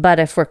 But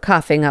if we're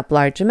coughing up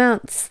large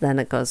amounts, then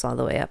it goes all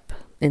the way up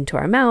into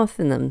our mouth,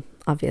 and then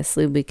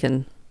obviously we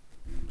can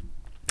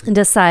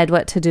decide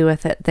what to do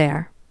with it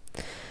there.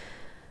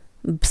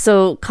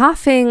 So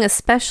coughing,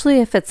 especially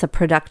if it's a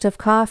productive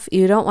cough,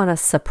 you don't want to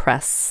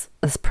suppress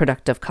a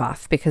productive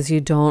cough, because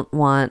you don't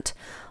want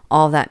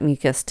all that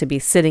mucus to be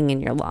sitting in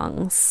your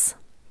lungs.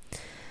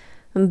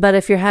 But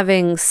if you're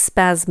having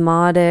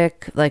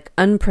spasmodic, like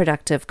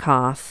unproductive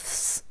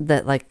coughs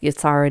that like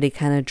it's already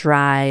kind of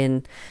dry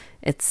and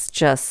it's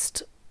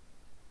just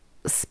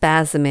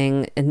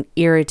spasming, an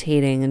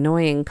irritating,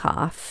 annoying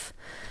cough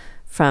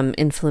from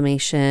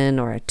inflammation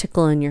or a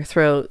tickle in your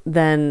throat,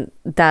 then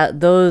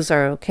those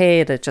are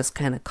okay to just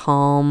kind of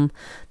calm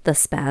the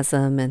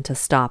spasm and to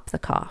stop the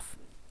cough.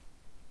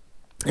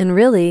 And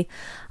really,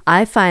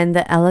 I find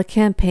that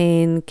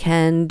Elecampane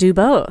can do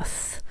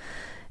both.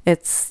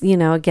 It's,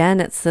 again,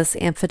 it's this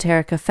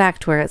amphoteric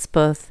effect where it's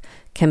both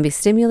can be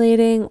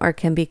stimulating or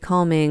can be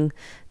calming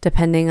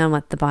depending on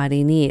what the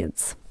body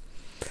needs.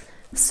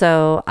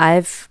 So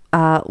I've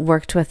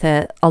worked with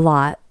it a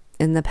lot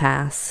in the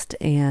past,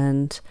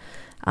 and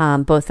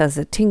both as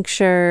a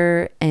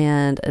tincture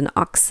and an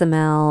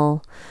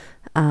oxymel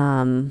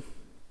and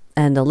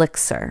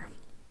elixir.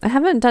 I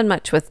haven't done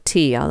much with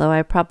tea, although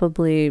I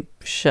probably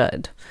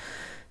should.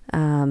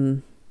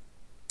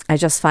 I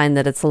just find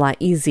that it's a lot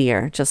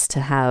easier just to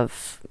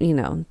have,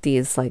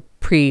 these like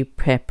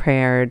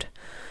pre-prepared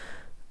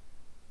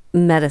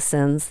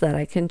medicines that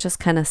I can just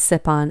kind of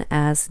sip on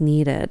as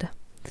needed.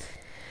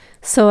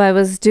 So I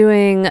was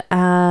doing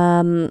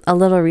a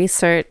little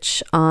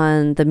research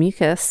on the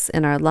mucus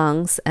in our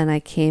lungs, and I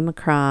came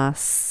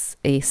across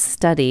a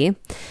study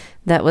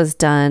that was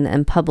done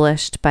and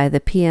published by the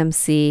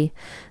PMC,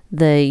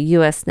 the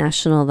U.S.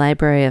 National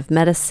Library of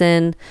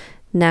Medicine,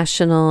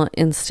 National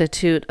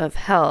Institute of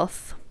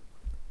Health,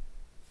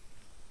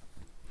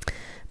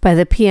 by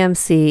the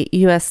PMC,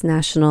 U.S.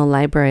 National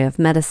Library of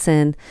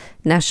Medicine,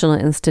 National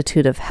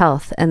Institute of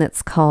Health, and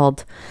it's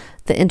called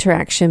The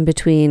Interaction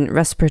Between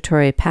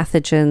Respiratory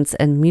Pathogens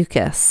and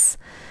Mucus.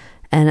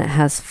 And it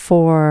has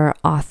 4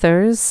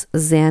 authors,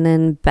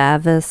 Zanin,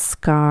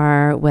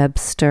 Bavascar,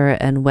 Webster,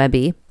 and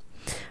Webby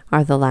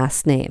are the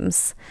last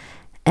names.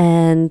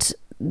 And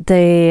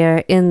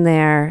they're in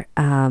their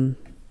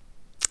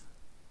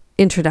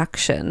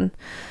introduction.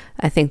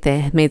 I think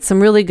they made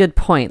some really good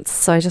points.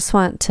 So I just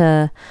want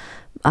to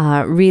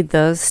read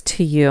those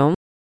to you.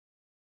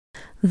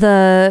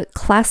 The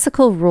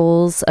classical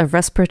roles of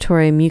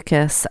respiratory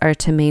mucus are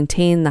to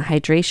maintain the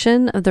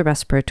hydration of the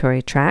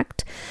respiratory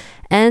tract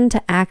and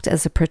to act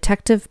as a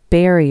protective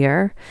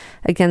barrier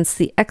against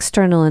the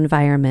external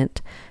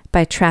environment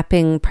by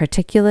trapping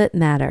particulate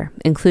matter,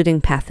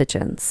 including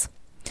pathogens.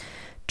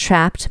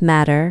 Trapped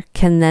matter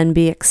can then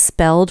be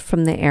expelled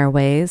from the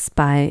airways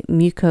by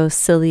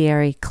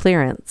mucociliary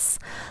clearance,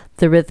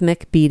 the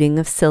rhythmic beating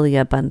of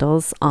cilia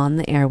bundles on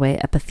the airway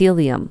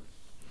epithelium.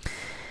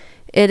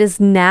 It is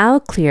now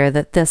clear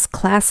that this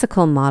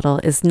classical model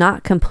is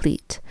not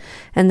complete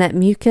and that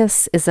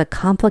mucus is a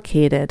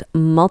complicated,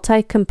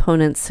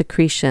 multi-component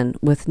secretion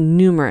with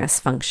numerous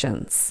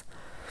functions.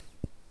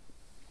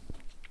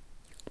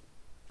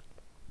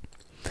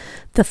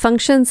 The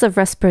functions of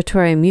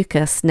respiratory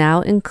mucus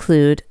now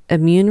include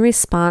immune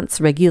response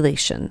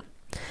regulation,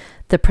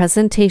 the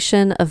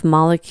presentation of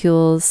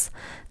molecules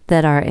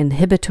that are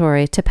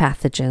inhibitory to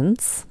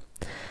pathogens,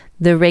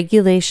 the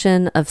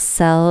regulation of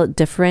cell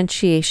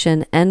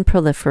differentiation and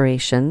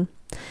proliferation,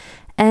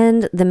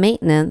 and the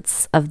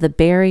maintenance of the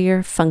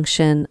barrier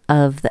function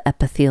of the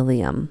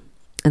epithelium.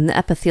 And the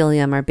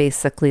epithelium are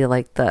basically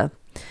like the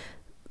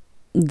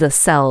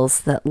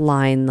cells that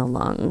line the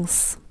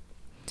lungs.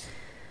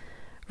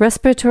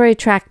 Respiratory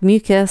tract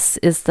mucus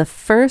is the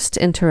first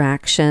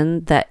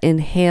interaction that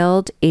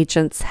inhaled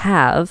agents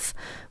have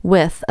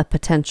with a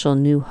potential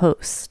new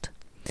host.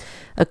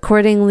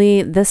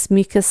 Accordingly, this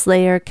mucus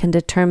layer can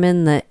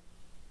determine the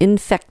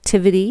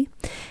infectivity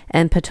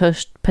and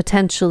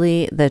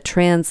potentially the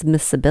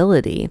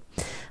transmissibility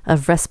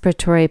of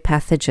respiratory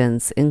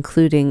pathogens,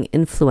 including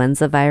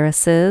influenza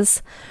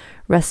viruses,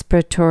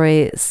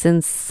 respiratory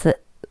syncytial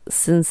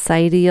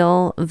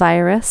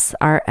virus,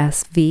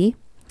 RSV,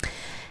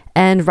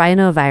 and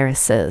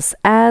rhinoviruses,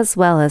 as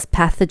well as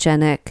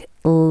pathogenic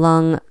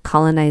lung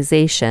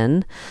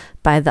colonization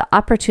by the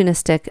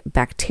opportunistic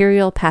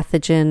bacterial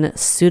pathogen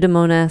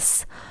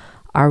Pseudomonas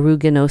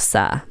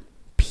aeruginosa,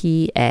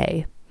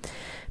 PA,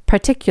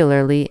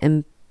 particularly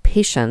in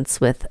patients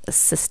with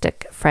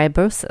cystic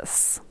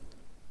fibrosis.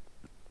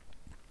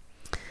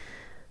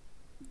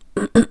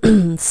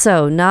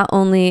 So not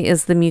only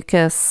is the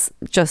mucus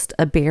just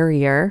a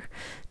barrier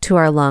to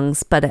our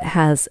lungs, but it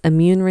has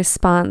immune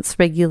response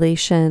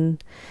regulation.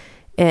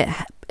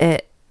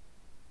 It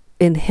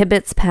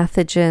inhibits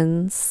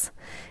pathogens.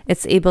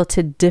 It's able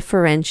to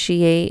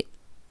differentiate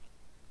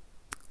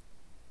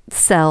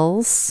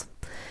cells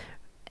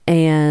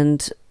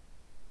and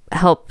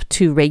help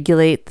to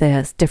regulate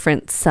the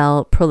different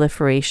cell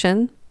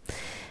proliferation.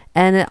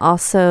 And it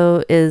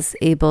also is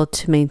able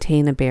to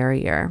maintain a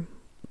barrier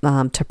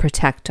to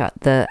protect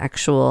the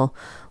actual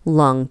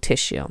lung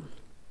tissue.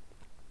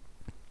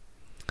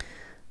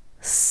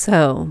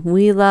 So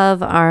we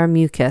love our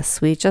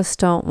mucus. We just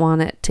don't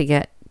want it to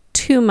get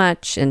too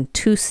much and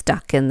too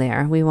stuck in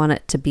there. We want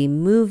it to be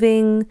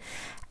moving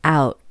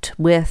out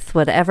with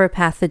whatever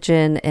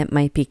pathogen it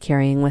might be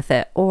carrying with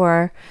it.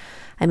 Or,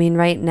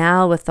 right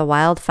now with the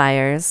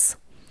wildfires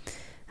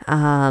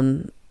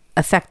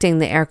affecting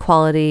the air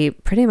quality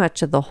pretty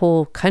much of the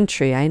whole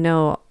country. I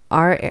know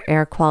our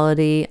air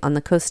quality on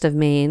the coast of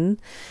Maine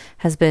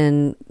has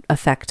been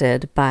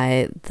affected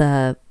by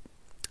the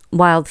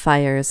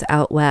wildfires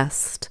out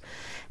west.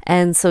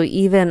 And so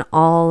even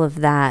all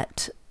of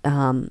that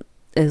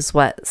is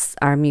what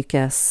our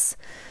mucus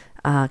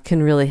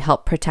can really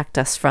help protect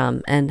us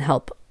from and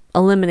help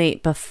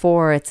eliminate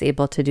before it's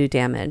able to do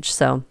damage.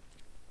 So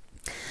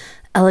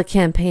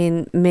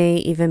Elecampane may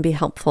even be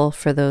helpful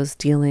for those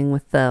dealing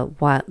with the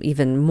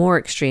even more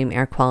extreme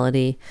air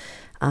quality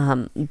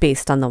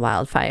based on the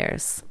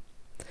wildfires.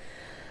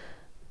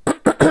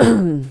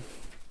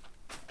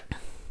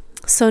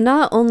 So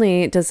not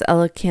only does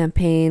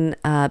Elecampane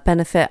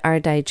benefit our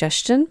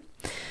digestion,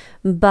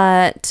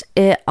 but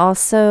it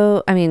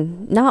also,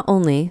 not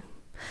only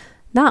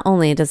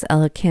does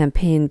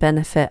Elecampane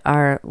benefit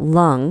our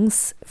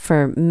lungs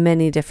for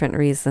many different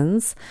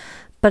reasons,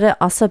 but it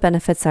also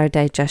benefits our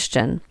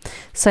digestion.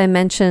 So I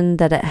mentioned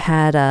that it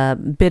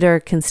had bitter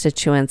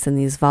constituents in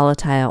these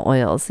volatile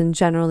oils, and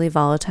generally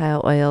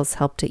volatile oils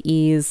help to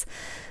ease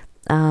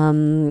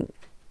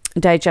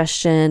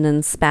digestion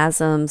and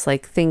spasms.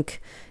 Like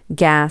think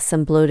gas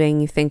and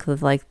bloating. You think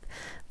of like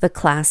the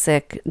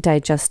classic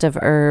digestive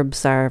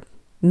herbs are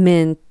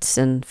mint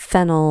and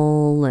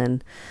fennel,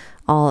 and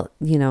all,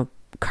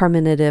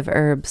 carminative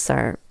herbs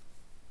are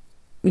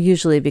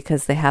usually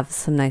because they have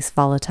some nice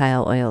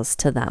volatile oils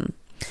to them.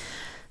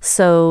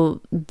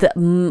 So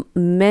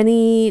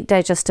many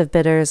digestive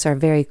bitters are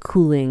very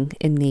cooling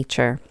in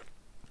nature.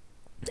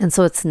 And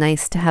so it's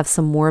nice to have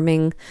some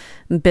warming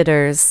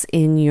bitters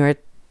in your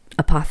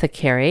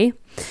apothecary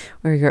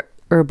or your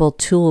herbal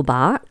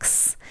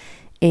toolbox.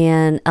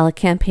 And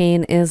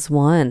Elecampane is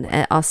one.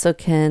 It also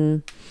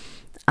can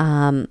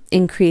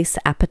increase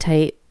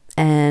appetite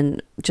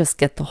and just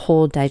get the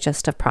whole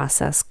digestive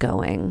process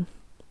going.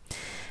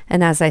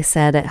 And as I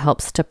said, it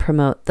helps to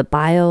promote the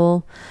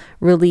bile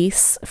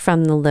release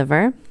from the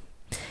liver.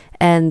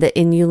 And the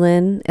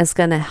inulin is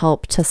going to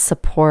help to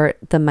support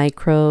the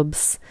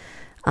microbes.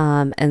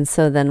 And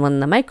so then when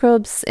the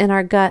microbes in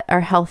our gut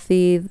are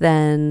healthy,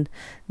 then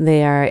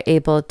they are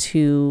able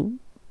to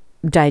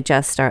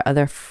digest our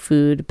other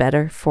food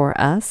better for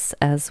us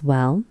as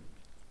well.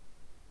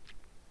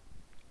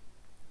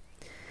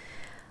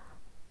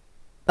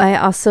 I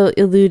also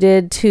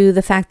alluded to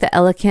the fact that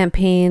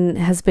Elecampane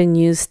has been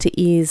used to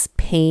ease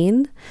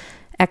pain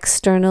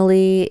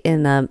externally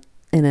in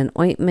an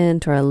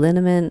ointment or a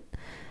liniment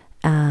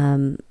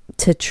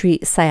to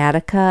treat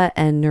sciatica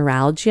and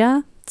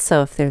neuralgia.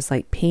 So if there's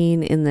like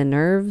pain in the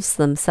nerves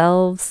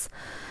themselves,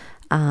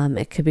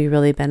 it could be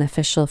really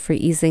beneficial for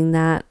easing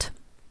that.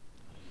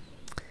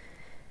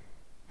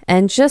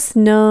 And just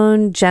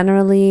known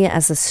generally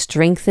as a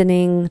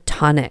strengthening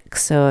tonic.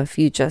 So if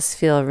you just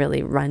feel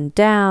really run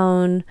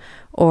down,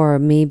 or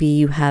maybe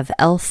you have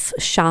elf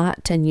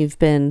shot and you've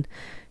been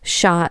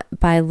shot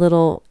by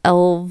little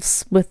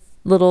elves with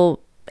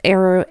little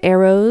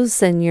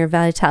arrows and your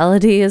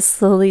vitality is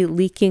slowly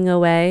leaking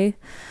away,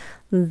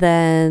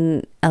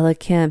 then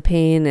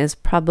Elecampane is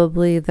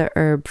probably the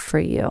herb for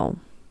you.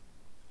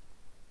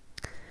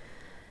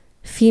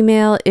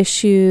 Female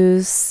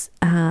issues,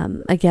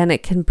 again,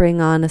 it can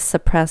bring on a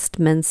suppressed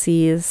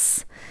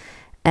menses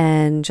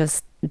and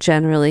just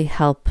generally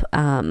help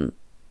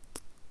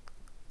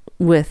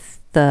with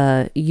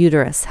the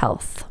uterus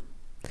health.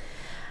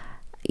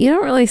 You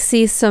don't really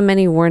see so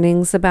many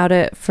warnings about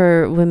it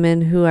for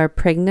women who are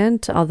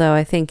pregnant, although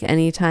I think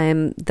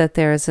anytime that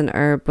there is an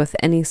herb with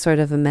any sort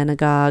of a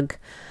menagogue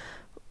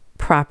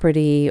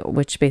property,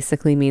 which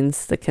basically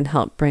means that can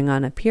help bring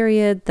on a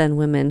period, then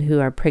women who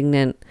are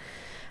pregnant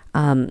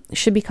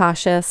should be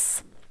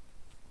cautious.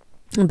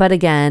 But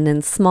again,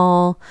 in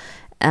small,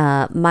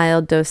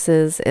 mild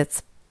doses,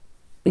 it's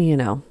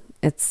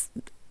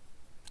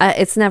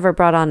never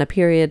brought on a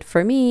period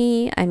for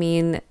me.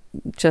 And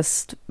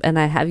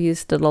I have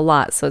used it a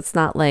lot. So it's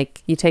not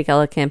like you take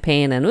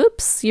Elecampane and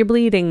oops, you're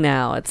bleeding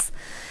now. It's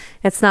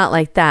not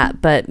like that.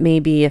 But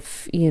maybe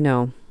if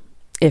you're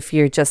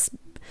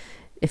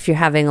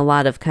having a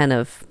lot of kind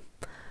of,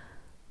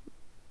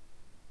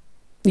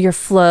 your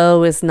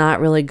flow is not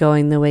really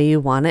going the way you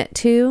want it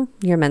to,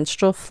 your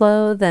menstrual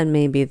flow, then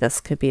maybe this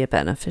could be a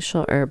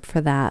beneficial herb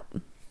for that.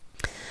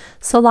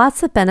 So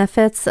lots of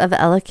benefits of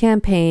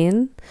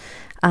Elecampane.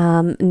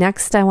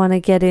 Next, I want to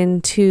get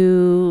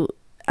into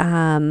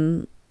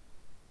the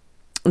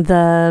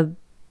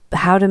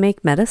how to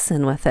make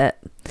medicine with it.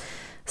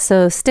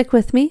 So stick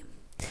with me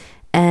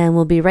and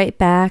we'll be right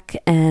back,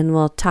 and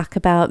we'll talk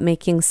about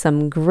making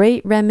some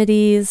great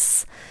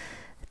remedies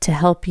to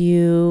help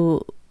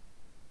you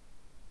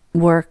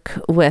work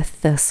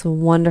with this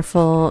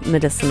wonderful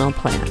medicinal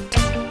plant.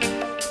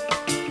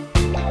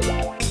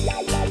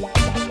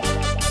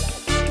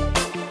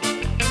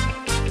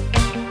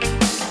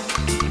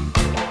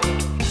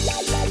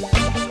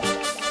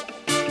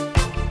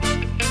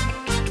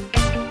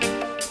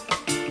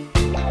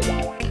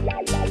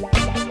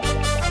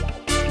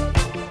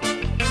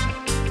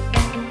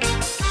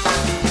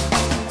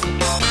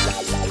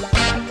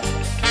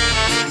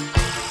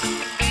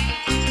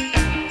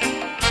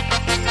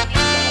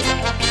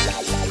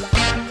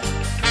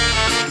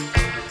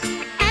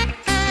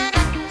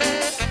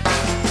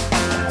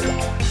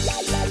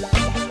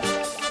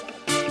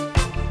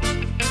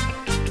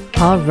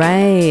 All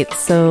right,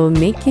 so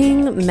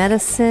making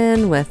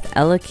medicine with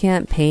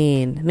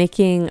Elecampane,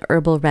 making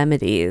herbal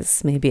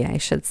remedies, maybe I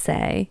should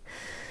say,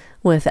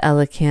 with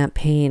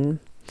Elecampane.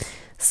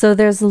 So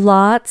there's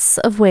lots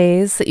of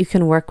ways that you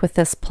can work with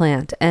this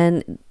plant.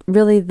 And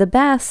really the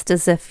best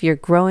is if you're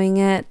growing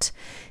it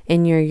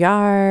in your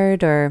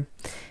yard, or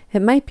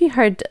it might be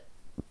hard to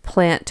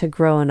plant to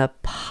grow in a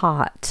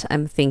pot,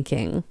 I'm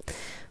thinking.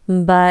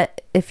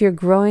 But if you're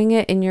growing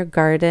it in your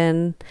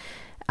garden,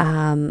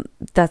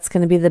 that's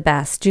going to be the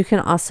best. You can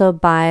also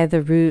buy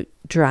the root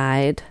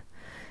dried,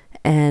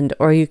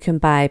 or you can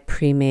buy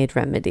pre-made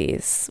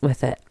remedies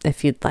with it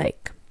if you'd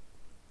like.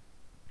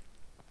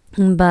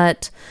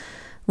 But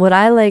what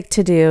I like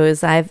to do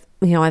is I've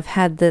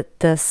had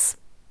this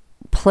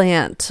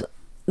plant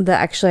that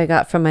actually I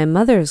got from my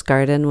mother's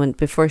garden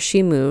before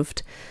she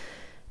moved.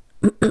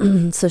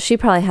 So she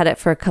probably had it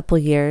for a couple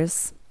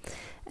years.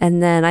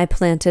 And then I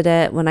planted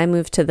it when I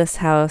moved to this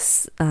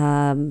house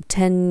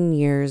 10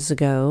 years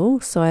ago.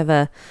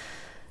 So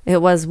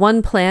it was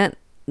one plant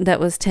that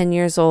was 10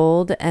 years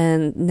old,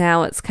 and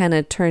now it's kind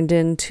of turned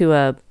into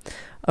a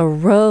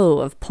row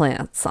of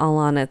plants all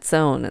on its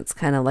own. It's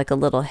kind of like a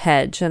little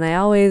hedge. And I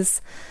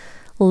always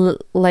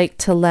like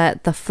to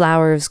let the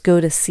flowers go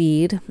to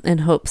seed in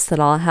hopes that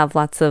I'll have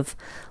lots of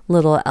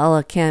little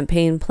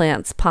Elecampane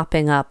plants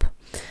popping up.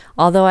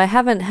 Although I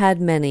haven't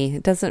had many.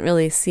 It doesn't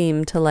really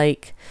seem to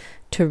like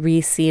to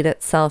reseed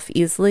itself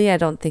easily. I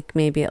don't think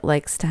maybe it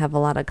likes to have a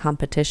lot of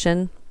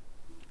competition.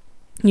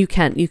 You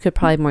could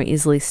probably more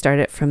easily start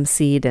it from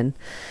seed and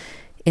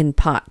in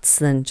pots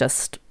than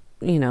just,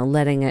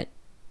 letting it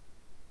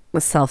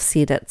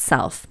self-seed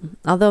itself.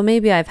 Although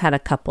maybe I've had a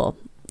couple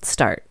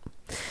start.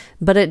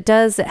 But it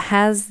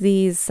has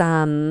these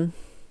long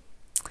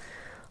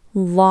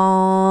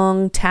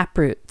tap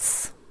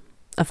roots,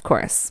 of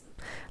course.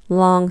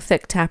 Long,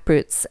 thick tap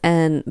roots.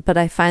 But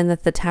I find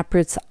that the tap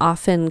roots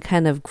often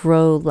kind of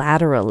grow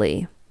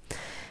laterally.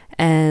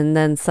 And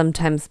then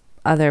sometimes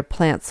other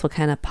plants will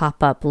kind of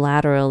pop up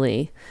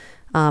laterally.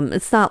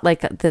 It's not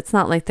like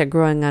they're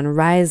growing on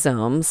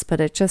rhizomes, but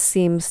it just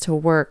seems to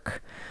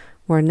work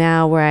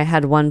where I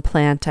had one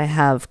plant, I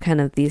have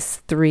kind of these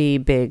 3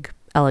 big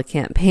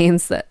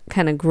Elecampanes that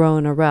kind of grow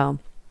in a row.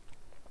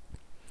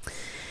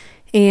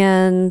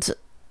 And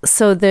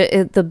so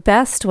the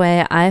best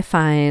way I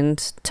find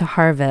to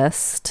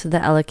harvest the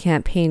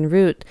Elecampane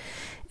root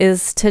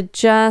is to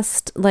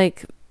just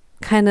like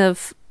kind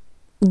of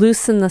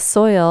loosen the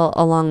soil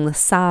along the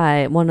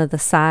side, one of the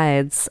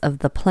sides of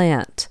the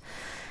plant,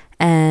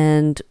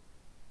 and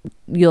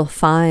you'll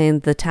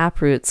find the tap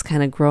roots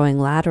kind of growing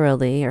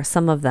laterally, or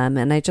some of them,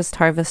 and I just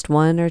harvest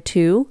 1 or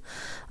 2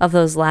 of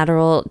those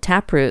lateral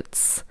tap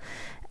roots.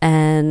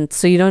 And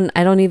so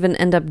I don't even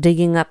end up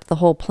digging up the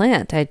whole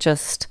plant. I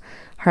just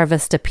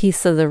harvest a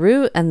piece of the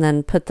root and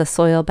then put the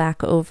soil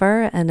back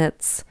over, and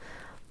it's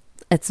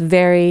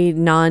very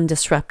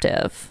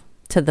non-disruptive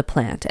to the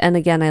plant. And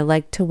again, I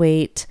like to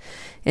wait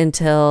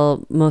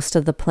until most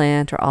of the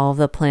plant or all of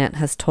the plant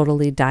has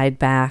totally died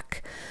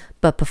back,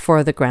 but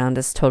before the ground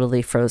is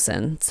totally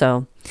frozen.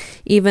 So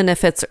even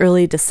if it's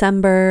early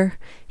December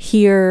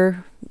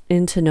here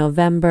into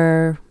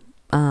November,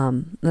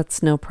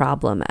 that's no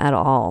problem at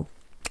all.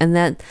 And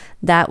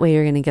that way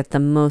you're going to get the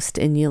most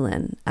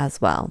inulin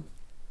as well.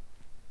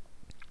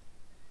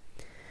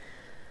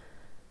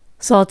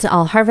 So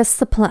I'll harvest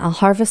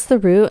the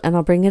root, and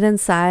I'll bring it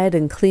inside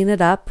and clean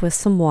it up with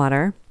some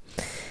water.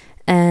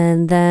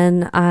 And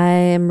then I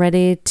am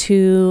ready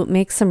to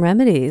make some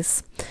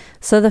remedies.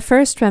 So the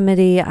first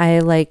remedy I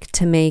like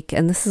to make,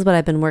 and this is what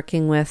I've been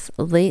working with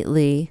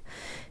lately,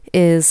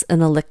 is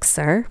an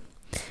elixir,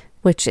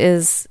 which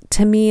is,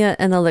 to me,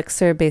 an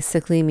elixir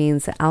basically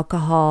means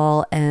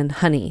alcohol and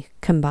honey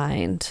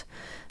combined.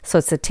 So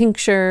it's a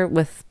tincture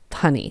with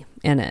honey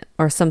in it,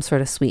 or some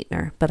sort of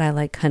sweetener, but I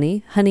like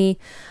honey. Honey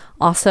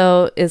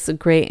also is a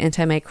great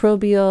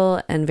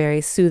antimicrobial and very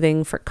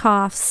soothing for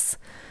coughs.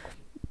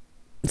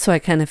 So I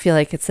kind of feel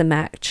like it's a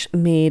match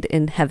made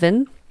in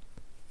heaven.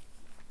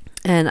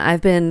 And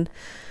I've been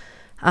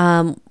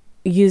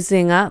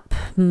using up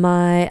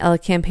my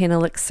Elecampane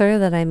elixir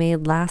that I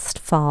made last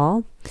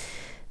fall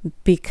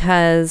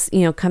because,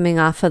 coming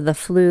off of the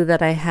flu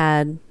that I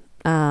had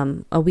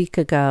a week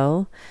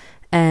ago,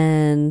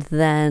 and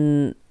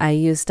then I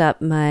used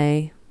up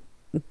my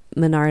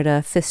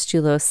Monarda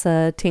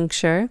fistulosa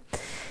tincture.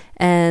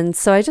 And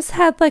so I just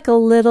had like a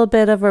little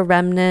bit of a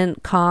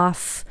remnant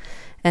cough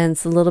and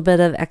it's a little bit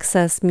of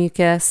excess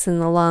mucus in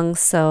the lungs.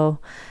 So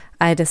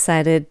I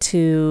decided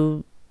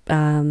to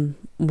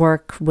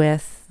work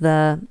with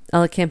the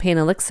Elecampane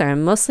elixir.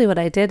 And mostly what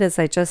I did is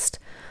I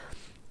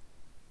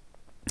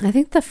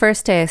think the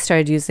first day I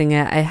started using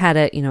it, I had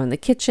it, in the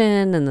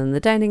kitchen and then the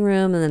dining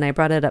room, and then I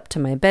brought it up to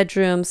my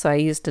bedroom. So I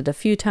used it a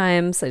few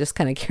times. I just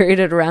kind of carried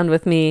it around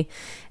with me,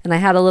 and I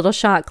had a little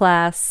shot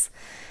glass,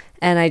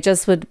 and I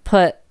just would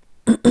pour,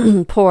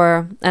 and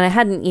I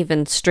hadn't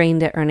even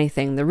strained it or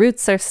anything. The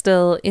roots are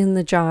still in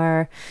the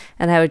jar,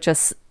 and I would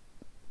just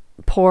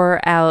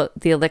pour out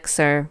the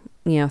elixir,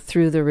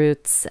 through the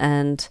roots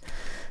and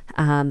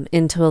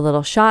into a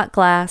little shot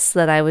glass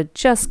that I would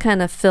just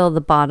kind of fill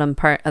the bottom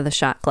part of the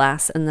shot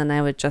glass, and then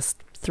I would just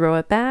throw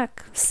it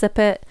back, sip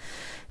it,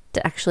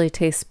 actually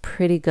tastes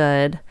pretty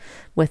good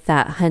with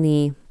that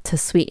honey to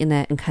sweeten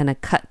it and kind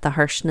of cut the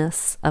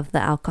harshness of the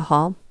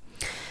alcohol.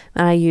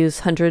 And I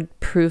use 100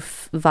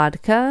 proof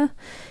vodka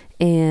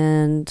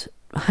and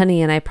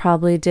honey, and I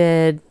probably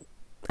did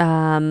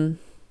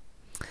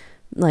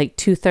like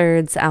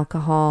 2/3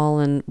 alcohol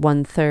and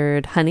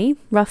 1/3 honey,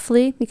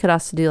 roughly. You could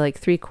also do like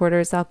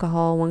 3/4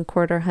 alcohol,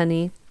 1/4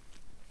 honey.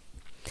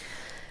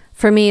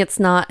 For me, it's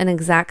not an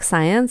exact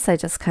science. I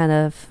just kind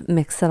of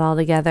mix it all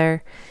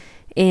together.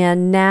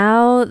 And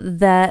now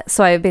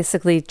so I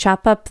basically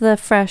chop up the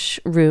fresh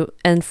root,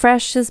 and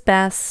fresh is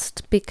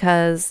best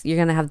because you're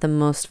going to have the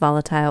most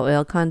volatile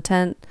oil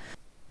content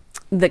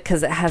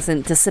because it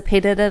hasn't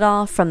dissipated at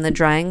all from the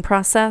drying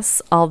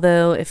process.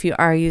 Although if you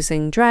are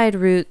using dried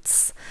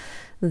roots,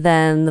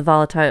 then the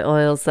volatile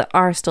oils that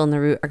are still in the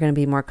root are going to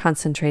be more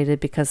concentrated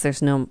because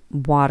there's no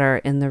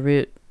water in the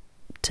root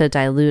to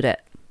dilute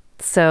it.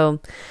 So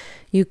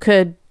you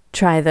could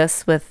try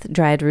this with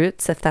dried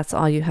roots if that's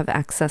all you have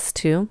access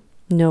to.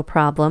 No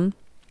problem.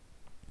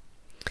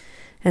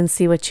 And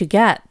see what you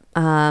get.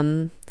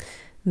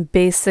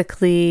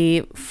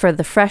 Basically, for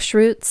the fresh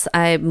roots,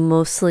 I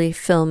mostly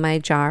fill my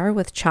jar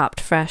with chopped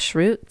fresh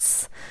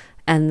roots,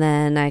 and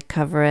then I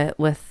cover it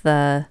with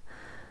the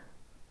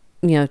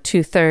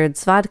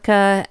 2/3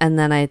 vodka, and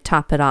then I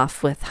top it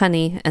off with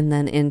honey, and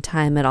then in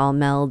time it all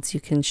melds. You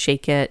can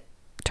shake it,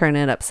 turn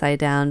it upside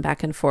down,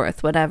 back and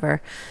forth,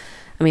 whatever.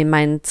 I mean,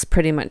 mine's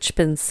pretty much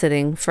been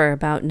sitting for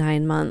about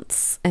 9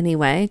 months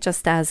anyway,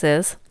 just as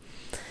is.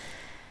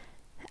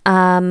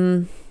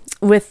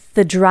 With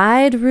the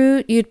dried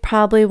root, you'd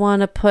probably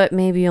want to put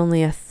maybe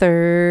only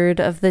 1/3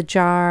 of the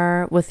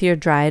jar with your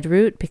dried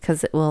root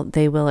because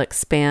they will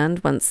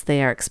expand once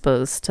they are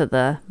exposed to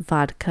the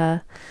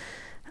vodka.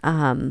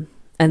 And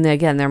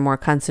again, they're more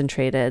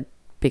concentrated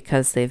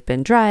because they've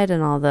been dried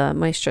and all the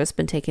moisture has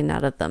been taken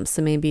out of them.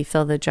 So maybe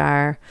fill the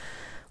jar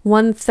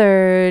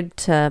 1/3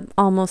 to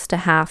almost a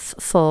half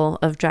full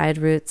of dried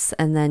roots,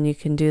 and then you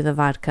can do the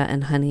vodka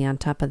and honey on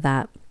top of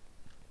that.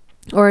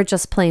 Or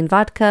just plain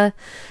vodka,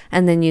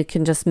 and then you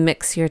can just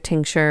mix your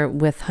tincture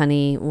with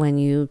honey when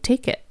you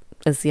take it,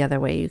 is the other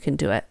way you can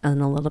do it,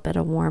 in a little bit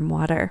of warm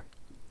water.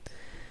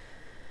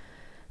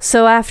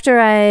 So after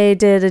I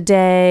did a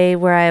day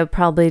where I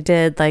probably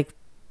did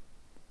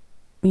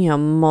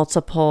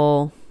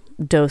multiple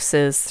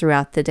doses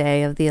throughout the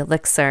day of the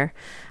elixir,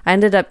 I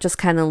ended up just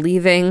kind of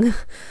leaving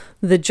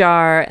the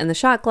jar and the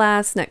shot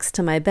glass next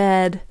to my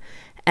bed.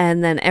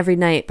 And then every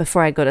night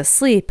before I go to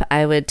sleep,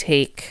 I would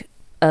take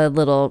a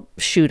little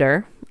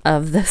shooter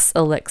of this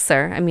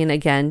elixir. I mean,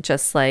 again,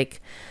 just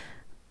like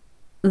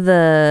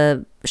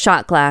the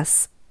shot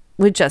glass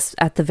would just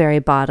at the very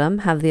bottom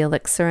have the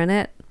elixir in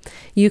it.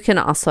 You can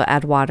also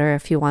add water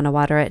if you want to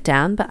water it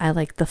down, but I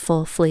like the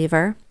full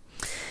flavor.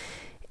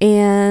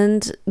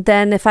 And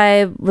then if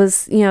I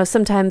was,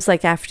 sometimes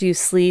like after you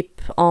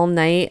sleep all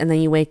night and then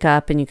you wake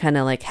up and you kind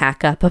of like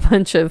hack up a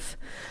bunch of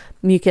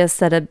mucus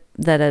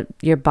that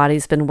your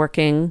body's been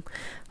working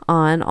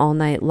on all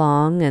night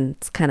long and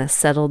it's kind of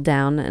settled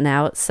down and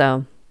out.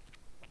 So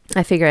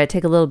I figure I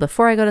take a little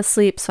before I go to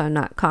sleep so I'm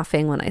not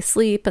coughing when I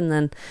sleep. And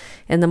then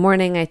in the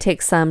morning I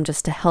take some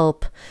just to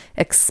help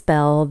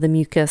expel the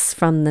mucus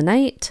from the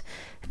night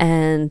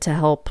and to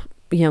help,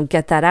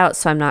 get that out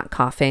so I'm not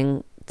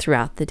coughing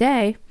throughout the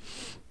day.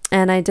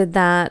 And I did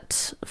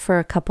that for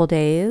a couple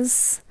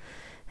days.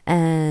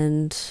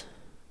 And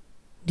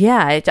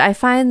yeah, I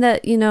find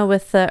that,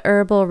 with the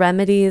herbal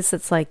remedies,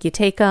 it's like you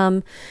take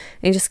them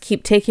and you just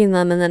keep taking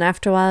them. And then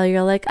after a while,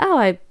 you're like, oh,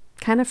 I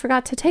kind of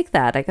forgot to take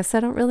that. I guess I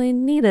don't really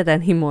need it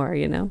anymore,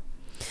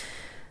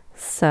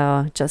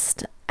 So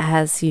just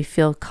as you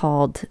feel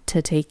called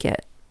to take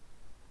it,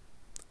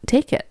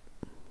 take it.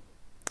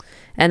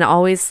 And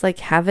always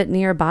have it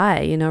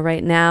nearby.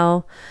 Right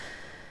now,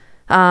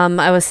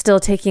 I was still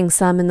taking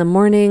some in the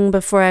morning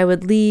before I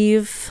would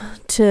leave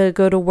to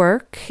go to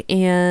work.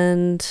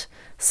 And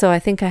so I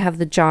think I have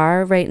the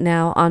jar right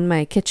now on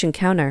my kitchen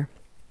counter.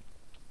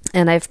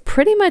 And I've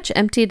pretty much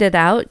emptied it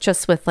out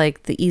just with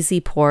the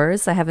easy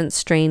pours. I haven't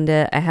strained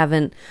it. I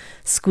haven't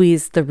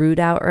squeezed the root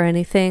out or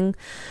anything.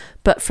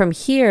 But from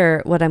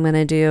here, what I'm going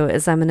to do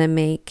is I'm going to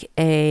make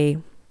a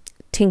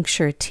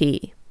tincture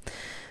tea.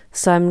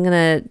 So I'm going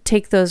to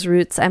take those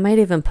roots. I might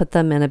even put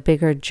them in a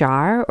bigger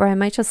jar, or I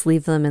might just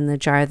leave them in the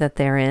jar that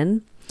they're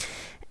in.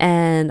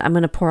 And I'm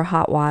going to pour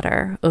hot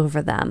water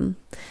over them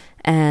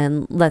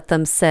and let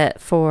them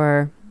sit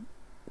for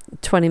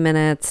 20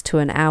 minutes to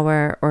an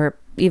hour or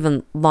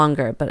even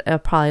longer, but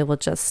it probably will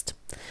just,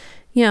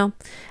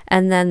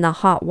 and then the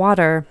hot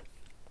water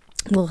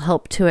will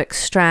help to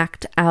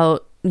extract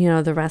out,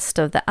 the rest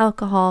of the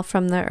alcohol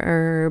from the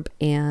herb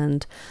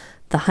and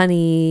the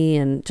honey,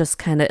 and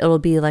just it'll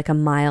be like a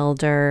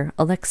milder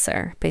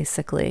elixir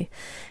basically.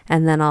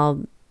 And then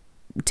I'll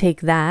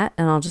take that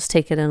and I'll just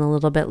take it in a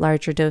little bit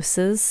larger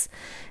doses,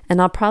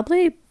 and I'll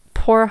probably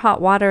pour hot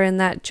water in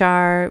that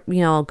jar.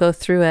 I'll go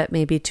through it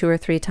maybe 2 or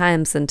 3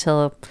 times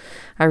until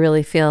I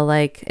really feel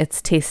like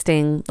it's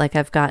tasting like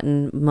I've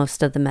gotten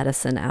most of the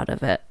medicine out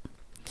of it.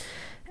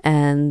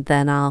 And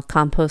then I'll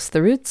compost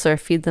the roots or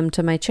feed them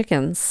to my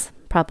chickens,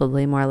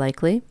 probably more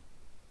likely.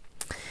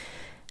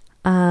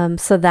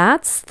 So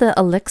that's the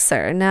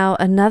elixir. Now,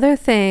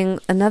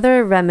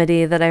 another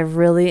remedy that I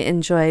really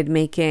enjoyed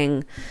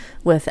making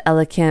with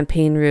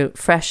elecampane root,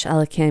 fresh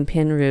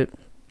elecampane root,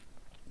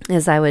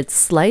 is I would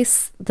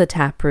slice the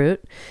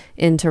taproot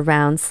into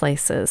round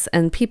slices,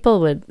 and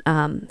people would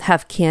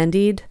have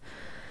candied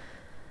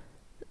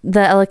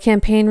the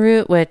elecampane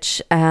root,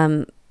 which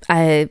I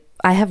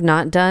have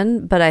not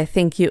done, but I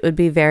think it would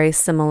be very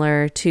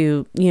similar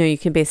to, you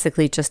can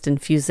basically just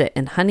infuse it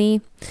in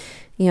honey.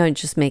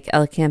 Just make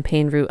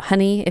elecampane root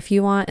honey if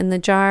you want in the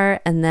jar,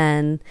 and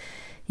then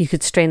you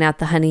could strain out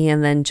the honey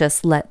and then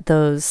just let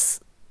those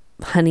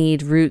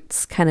honeyed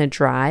roots kind of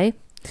dry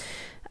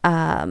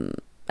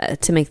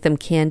to make them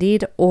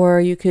candied. Or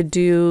you could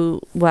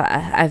do what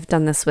I've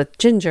done this with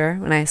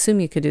ginger, and I assume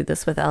you could do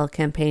this with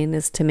elecampane,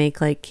 is to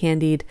make like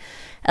candied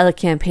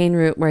elecampane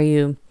root where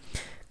you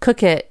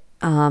cook it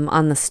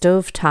on the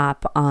stove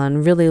top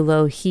on really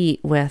low heat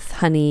with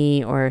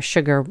honey or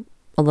sugar,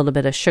 a little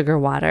bit of sugar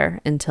water,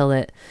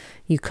 until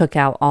you cook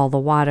out all the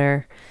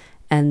water,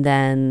 and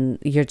then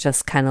you're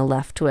just kind of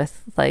left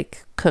with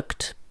like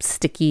cooked,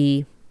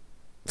 sticky,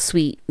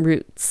 sweet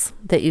roots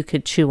that you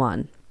could chew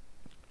on.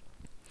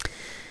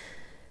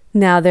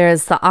 Now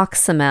there's the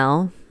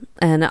oxymel,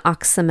 and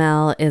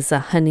oxymel is a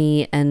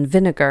honey and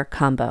vinegar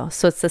combo.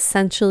 So it's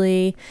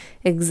essentially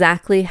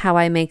exactly how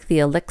I make the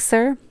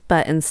elixir,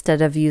 but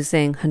instead of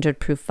using 100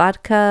 proof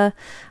vodka,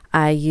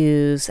 I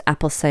use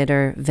apple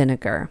cider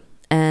vinegar.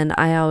 And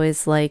I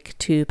always like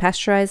to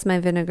pasteurize my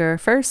vinegar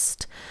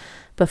first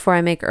before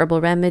I make herbal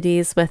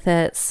remedies with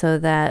it, so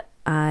that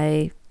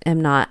I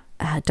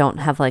don't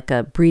have like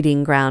a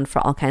breeding ground for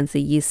all kinds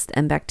of yeast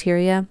and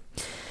bacteria.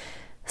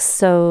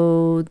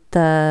 So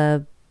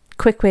the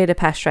quick way to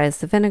pasteurize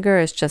the vinegar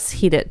is just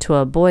heat it to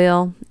a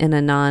boil in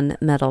a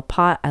non-metal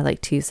pot. I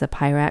like to use a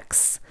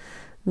Pyrex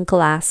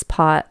glass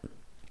pot.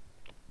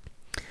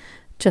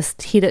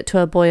 Just heat it to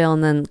a boil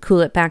and then cool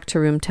it back to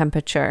room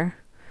temperature.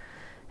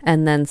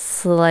 And then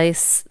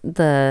slice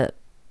the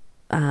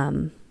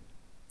elecampane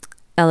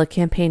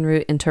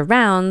root into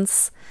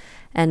rounds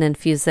and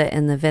infuse it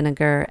in the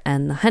vinegar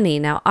and the honey.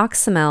 Now,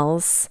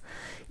 oxymels,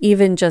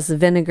 even just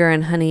vinegar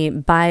and honey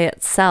by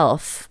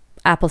itself,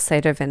 apple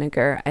cider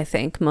vinegar, I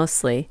think,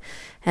 mostly,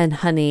 and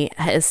honey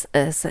has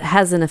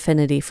an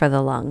affinity for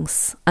the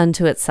lungs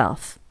unto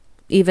itself.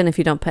 Even if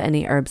you don't put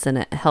any herbs in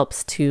it, it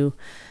helps to,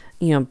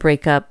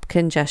 break up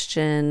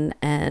congestion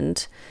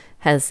and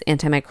has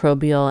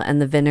antimicrobial,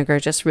 and the vinegar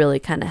just really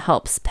kind of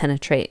helps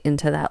penetrate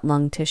into that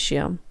lung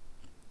tissue.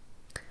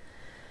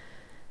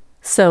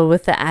 So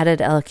with the added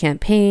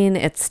elecampane,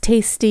 it's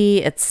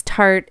tasty, it's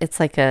tart, it's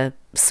like a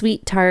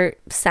sweet tart,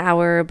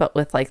 sour, but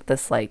with like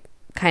this like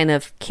kind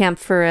of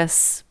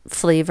camphorous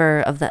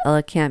flavor of the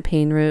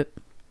elecampane root.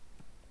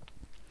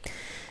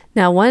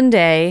 Now one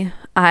day,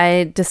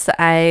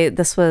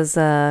 this was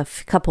a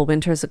couple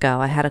winters ago,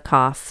 I had a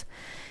cough,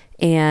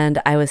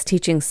 and I was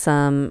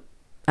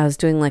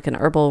doing like an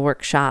herbal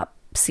workshop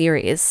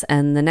series,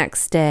 and the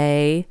next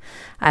day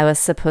I was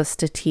supposed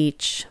to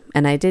teach,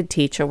 and I did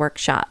teach a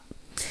workshop.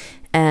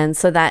 And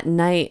so that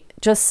night,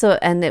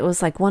 and it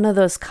was like one of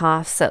those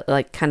coughs that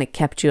like kind of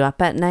kept you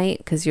up at night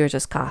because you were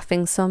just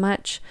coughing so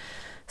much.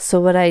 So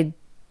what I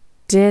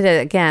did,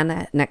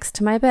 again, next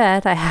to my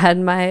bed, I had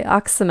my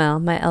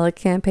oxymel, my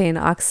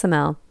elecampane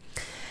oxymel.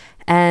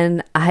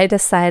 And I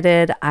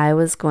decided I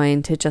was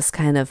going to just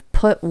kind of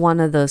put one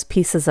of those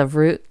pieces of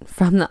root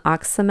from the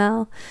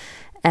oxymel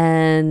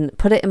and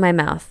put it in my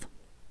mouth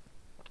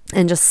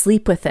and just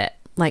sleep with it,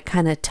 like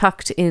kind of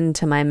tucked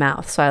into my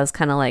mouth. So I was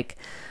kind of like,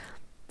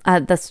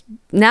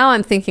 now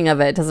I'm thinking of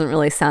it, it doesn't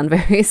really sound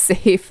very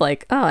safe.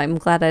 Like, oh, I'm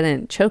glad I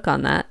didn't choke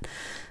on that.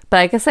 But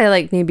I guess I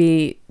like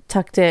maybe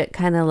tucked it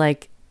kind of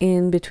like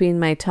in between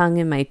my tongue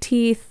and my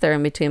teeth, or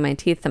in between my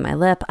teeth and my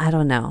lip. I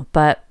don't know.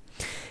 But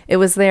it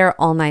was there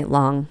all night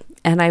long.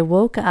 And I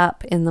woke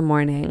up in the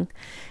morning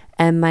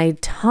and my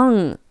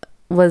tongue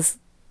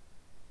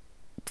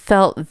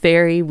felt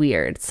very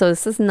weird. So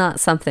this is not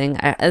something,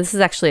 this is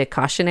actually a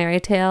cautionary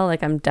tale.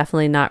 Like, I'm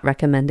definitely not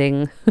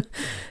recommending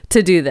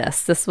to do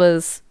this. This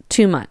was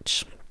too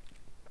much.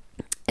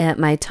 And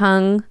my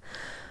tongue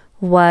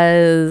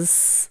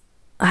was,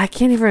 I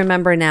can't even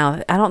remember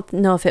now. I don't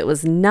know if it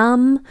was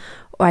numb,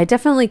 or I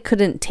definitely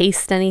couldn't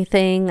taste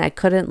anything. I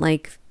couldn't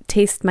like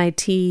taste my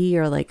tea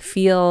or like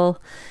feel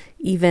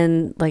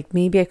even, like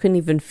maybe I couldn't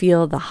even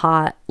feel the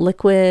hot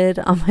liquid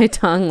on my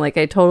tongue. Like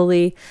I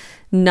totally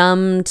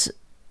numbed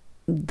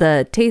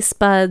the taste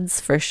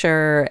buds for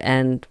sure.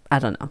 And I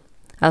don't know.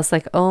 I was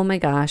like, oh my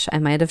gosh, I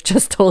might have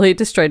just totally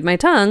destroyed my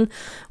tongue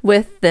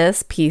with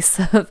this piece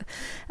of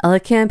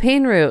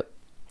elecampane root.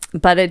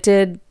 But it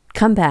did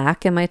come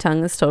back and my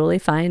tongue is totally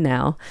fine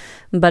now.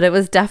 But it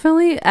was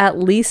definitely at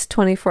least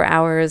 24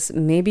 hours,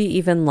 maybe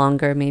even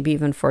longer, maybe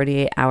even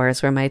 48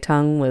 hours where my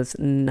tongue was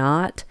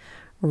not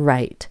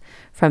right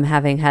from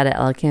having had an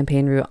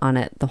elecampane root on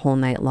it the whole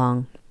night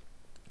long.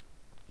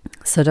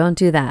 So don't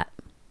do that.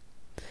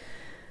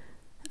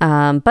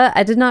 But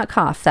I did not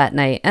cough that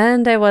night,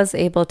 and I was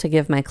able to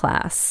give my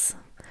class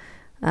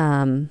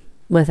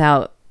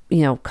without,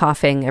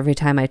 coughing every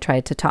time I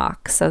tried to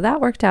talk. So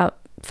that worked out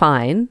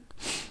fine.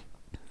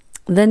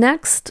 The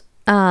next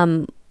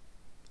the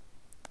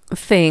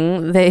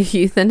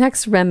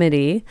next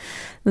remedy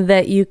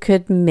that you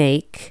could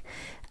make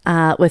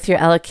with your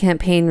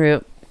Elecampane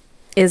root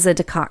is a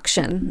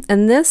decoction.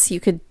 And this you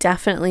could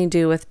definitely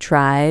do with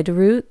dried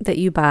root that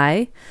you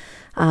buy.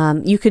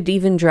 You could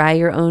even dry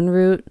your own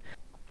root,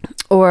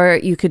 or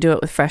you could do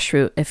it with fresh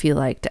root if you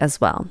liked as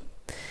well.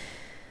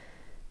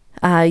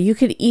 You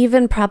could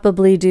even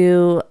probably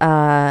do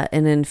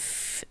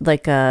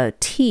like a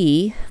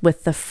tea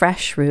with the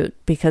fresh root,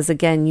 because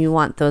again, you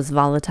want those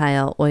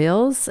volatile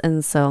oils.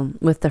 And so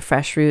with the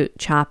fresh root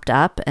chopped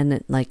up and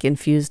it like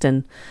infused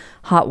in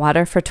hot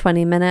water for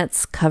 20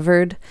 minutes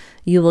covered,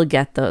 you will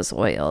get those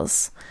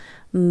oils.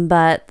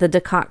 But the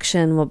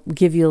decoction will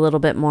give you a little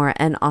bit more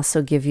and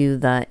also give you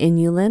the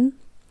inulin.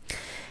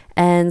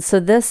 And so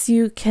this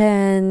you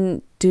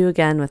can do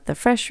again with the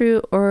fresh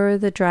root or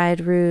the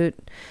dried root.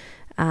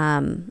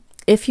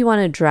 If you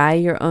want to dry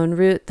your own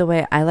root, the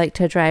way I like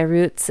to dry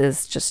roots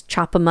is just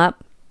chop them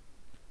up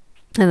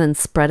and then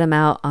spread them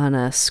out on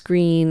a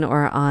screen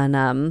or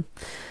on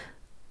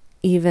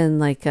even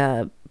like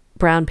a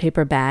brown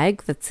paper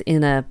bag that's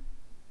in a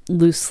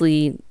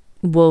loosely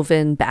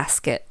woven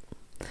basket.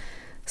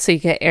 So you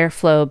get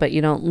airflow, but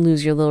you don't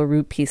lose your little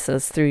root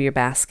pieces through your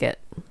basket.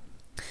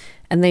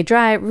 And they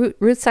dry,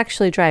 roots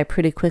actually dry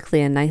pretty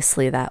quickly and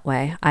nicely that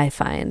way, I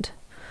find.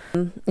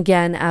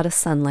 Again, out of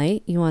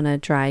sunlight, you want to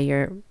dry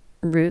your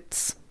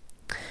roots.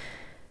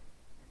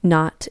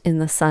 Not in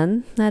the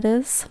sun, that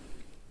is.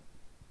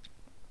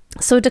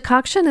 So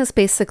decoction is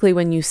basically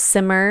when you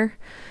simmer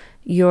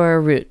your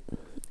root.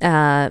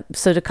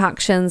 So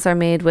decoctions are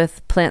made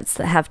with plants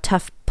that have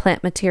tough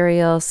plant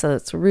material. So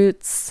it's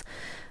roots,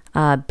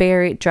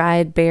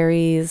 dried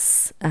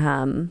berries,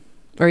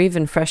 or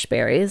even fresh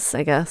berries,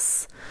 I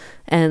guess,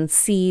 and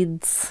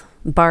seeds,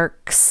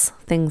 barks,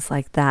 things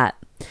like that.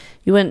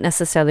 You wouldn't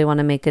necessarily want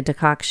to make a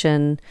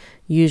decoction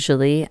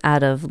usually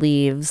out of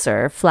leaves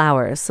or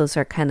flowers. Those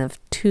are kind of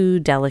too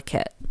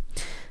delicate.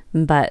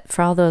 But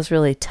for all those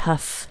really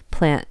tough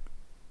plant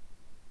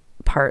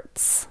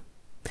parts,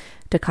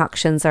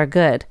 decoctions are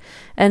good.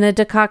 And a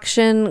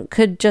decoction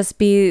could just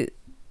be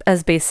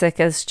as basic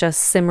as just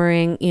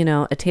simmering,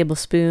 a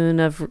tablespoon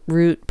of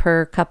root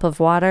per cup of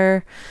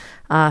water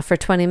for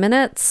 20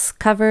 minutes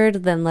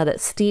covered, then let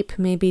it steep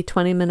maybe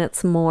 20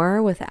 minutes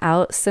more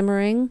without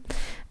simmering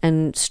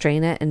and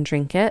strain it and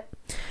drink it.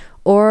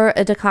 Or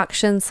a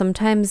decoction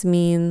sometimes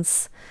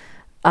means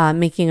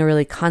making a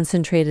really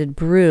concentrated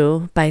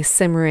brew by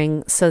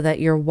simmering so that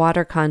your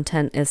water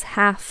content is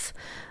half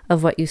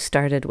of what you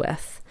started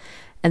with.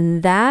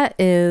 And that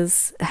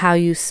is how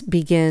you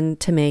begin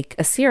to make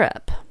a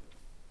syrup.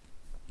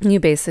 You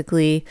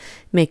basically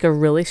make a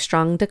really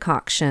strong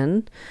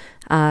decoction.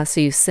 So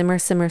you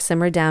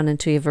simmer down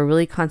until you have a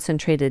really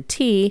concentrated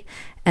tea,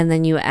 and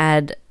then you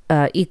add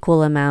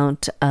equal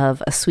amount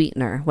of a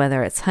sweetener,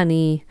 whether it's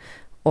honey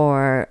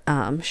or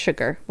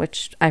sugar,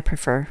 which I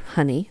prefer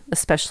honey,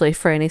 especially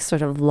for any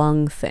sort of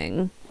lung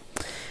thing.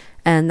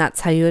 And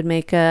that's how you would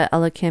make a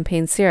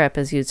Elecampane syrup,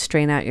 is you'd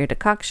strain out your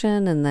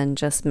decoction and then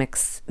just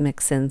mix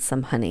in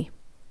some honey.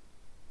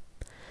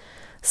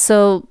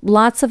 So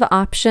lots of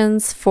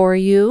options for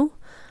you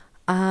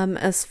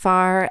as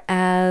far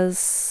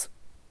as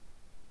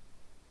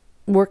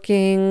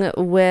working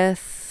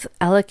with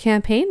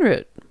Elecampane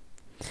root.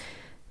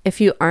 If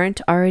you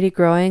aren't already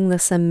growing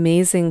this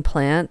amazing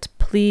plant,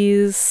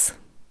 please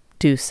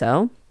do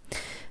so.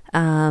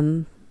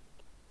 Find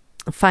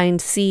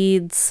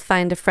seeds,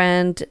 find a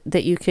friend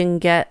that you can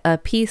get a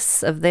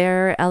piece of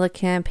their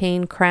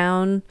Elecampane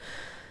crown,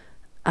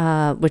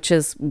 which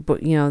is,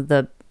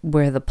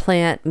 where the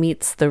plant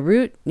meets the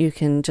root. You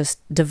can just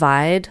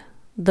divide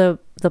the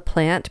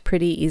plant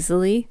pretty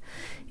easily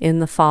in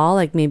the fall.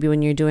 Like maybe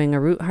when you're doing a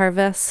root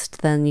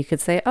harvest, then you could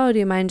say, oh, do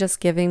you mind just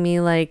giving me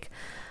like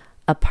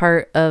a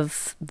part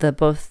of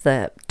both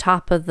the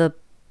top of the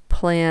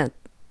plant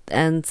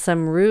and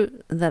some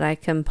root that I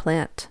can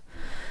plant?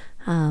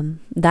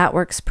 That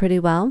works pretty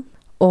well.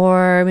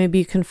 Or maybe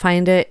you can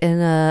find it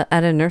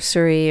at a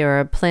nursery or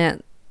a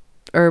plant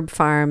herb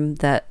farm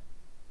that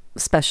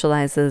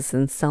specializes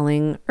in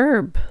selling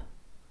herb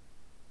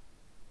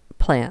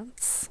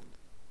plants.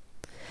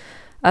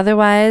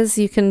 Otherwise,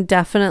 you can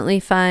definitely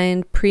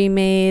find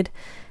pre-made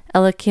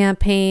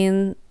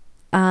Elecampane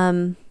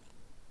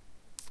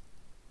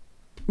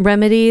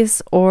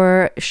remedies,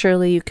 or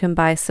surely you can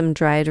buy some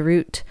dried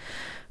root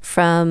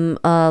from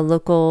a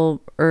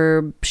local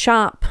herb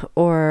shop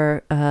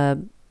or a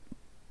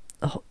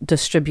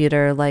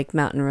distributor like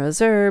Mountain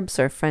Rose Herbs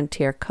or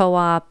Frontier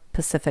Co-op,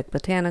 Pacific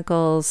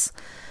Botanicals,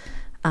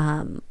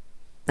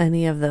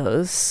 any of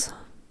those,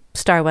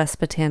 Star West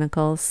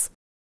Botanicals.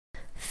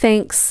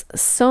 Thanks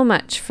so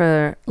much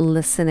for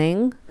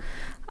listening.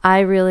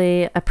 I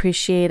really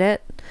appreciate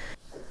it.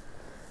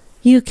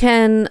 You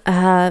can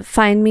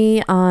find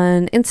me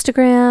on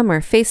Instagram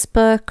or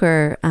Facebook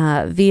or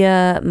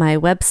via my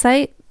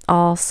website,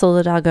 All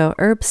Solidago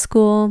Herb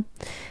School.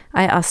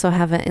 I also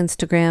have an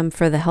Instagram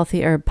for the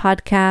Healthy Herb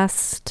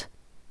Podcast.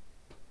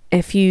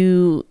 If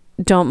you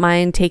don't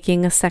mind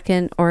taking a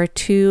second or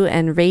two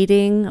and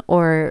rating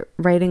or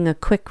writing a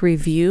quick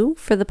review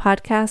for the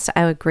podcast,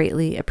 I would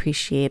greatly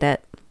appreciate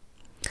it.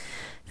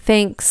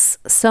 Thanks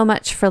so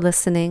much for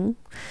listening.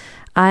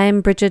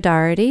 I'm Bridget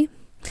Doherty.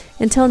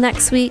 Until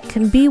next week,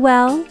 be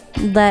well,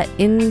 let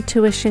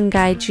intuition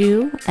guide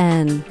you,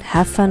 and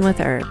have fun with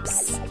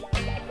herbs.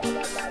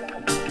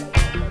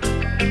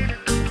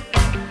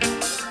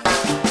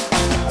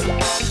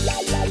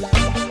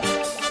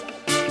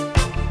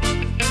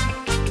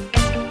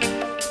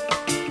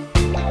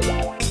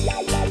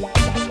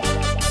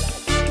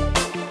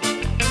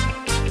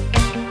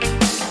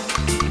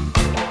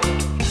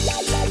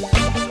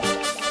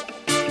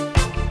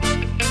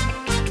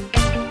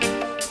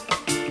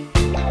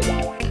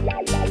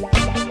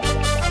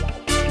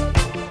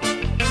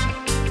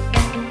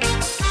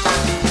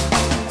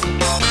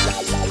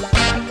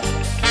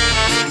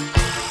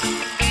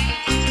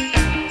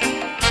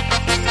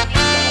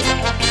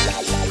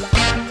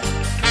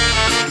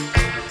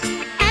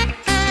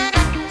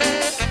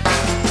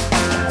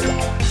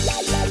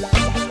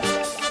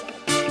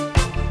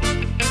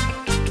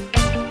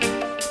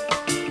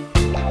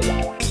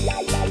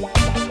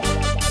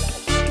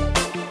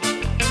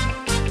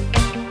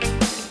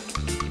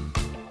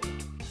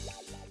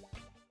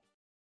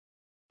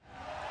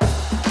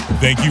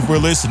 Thank you for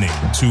listening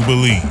to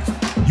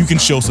Believe. You can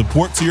show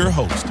support to your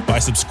host by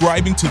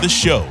subscribing to the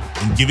show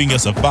and giving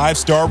us a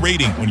 5-star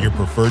rating on your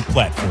preferred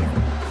platform.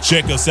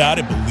 Check us out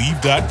at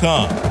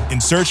Believe.com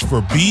and search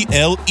for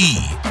BLEAV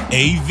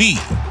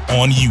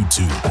on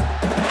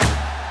YouTube.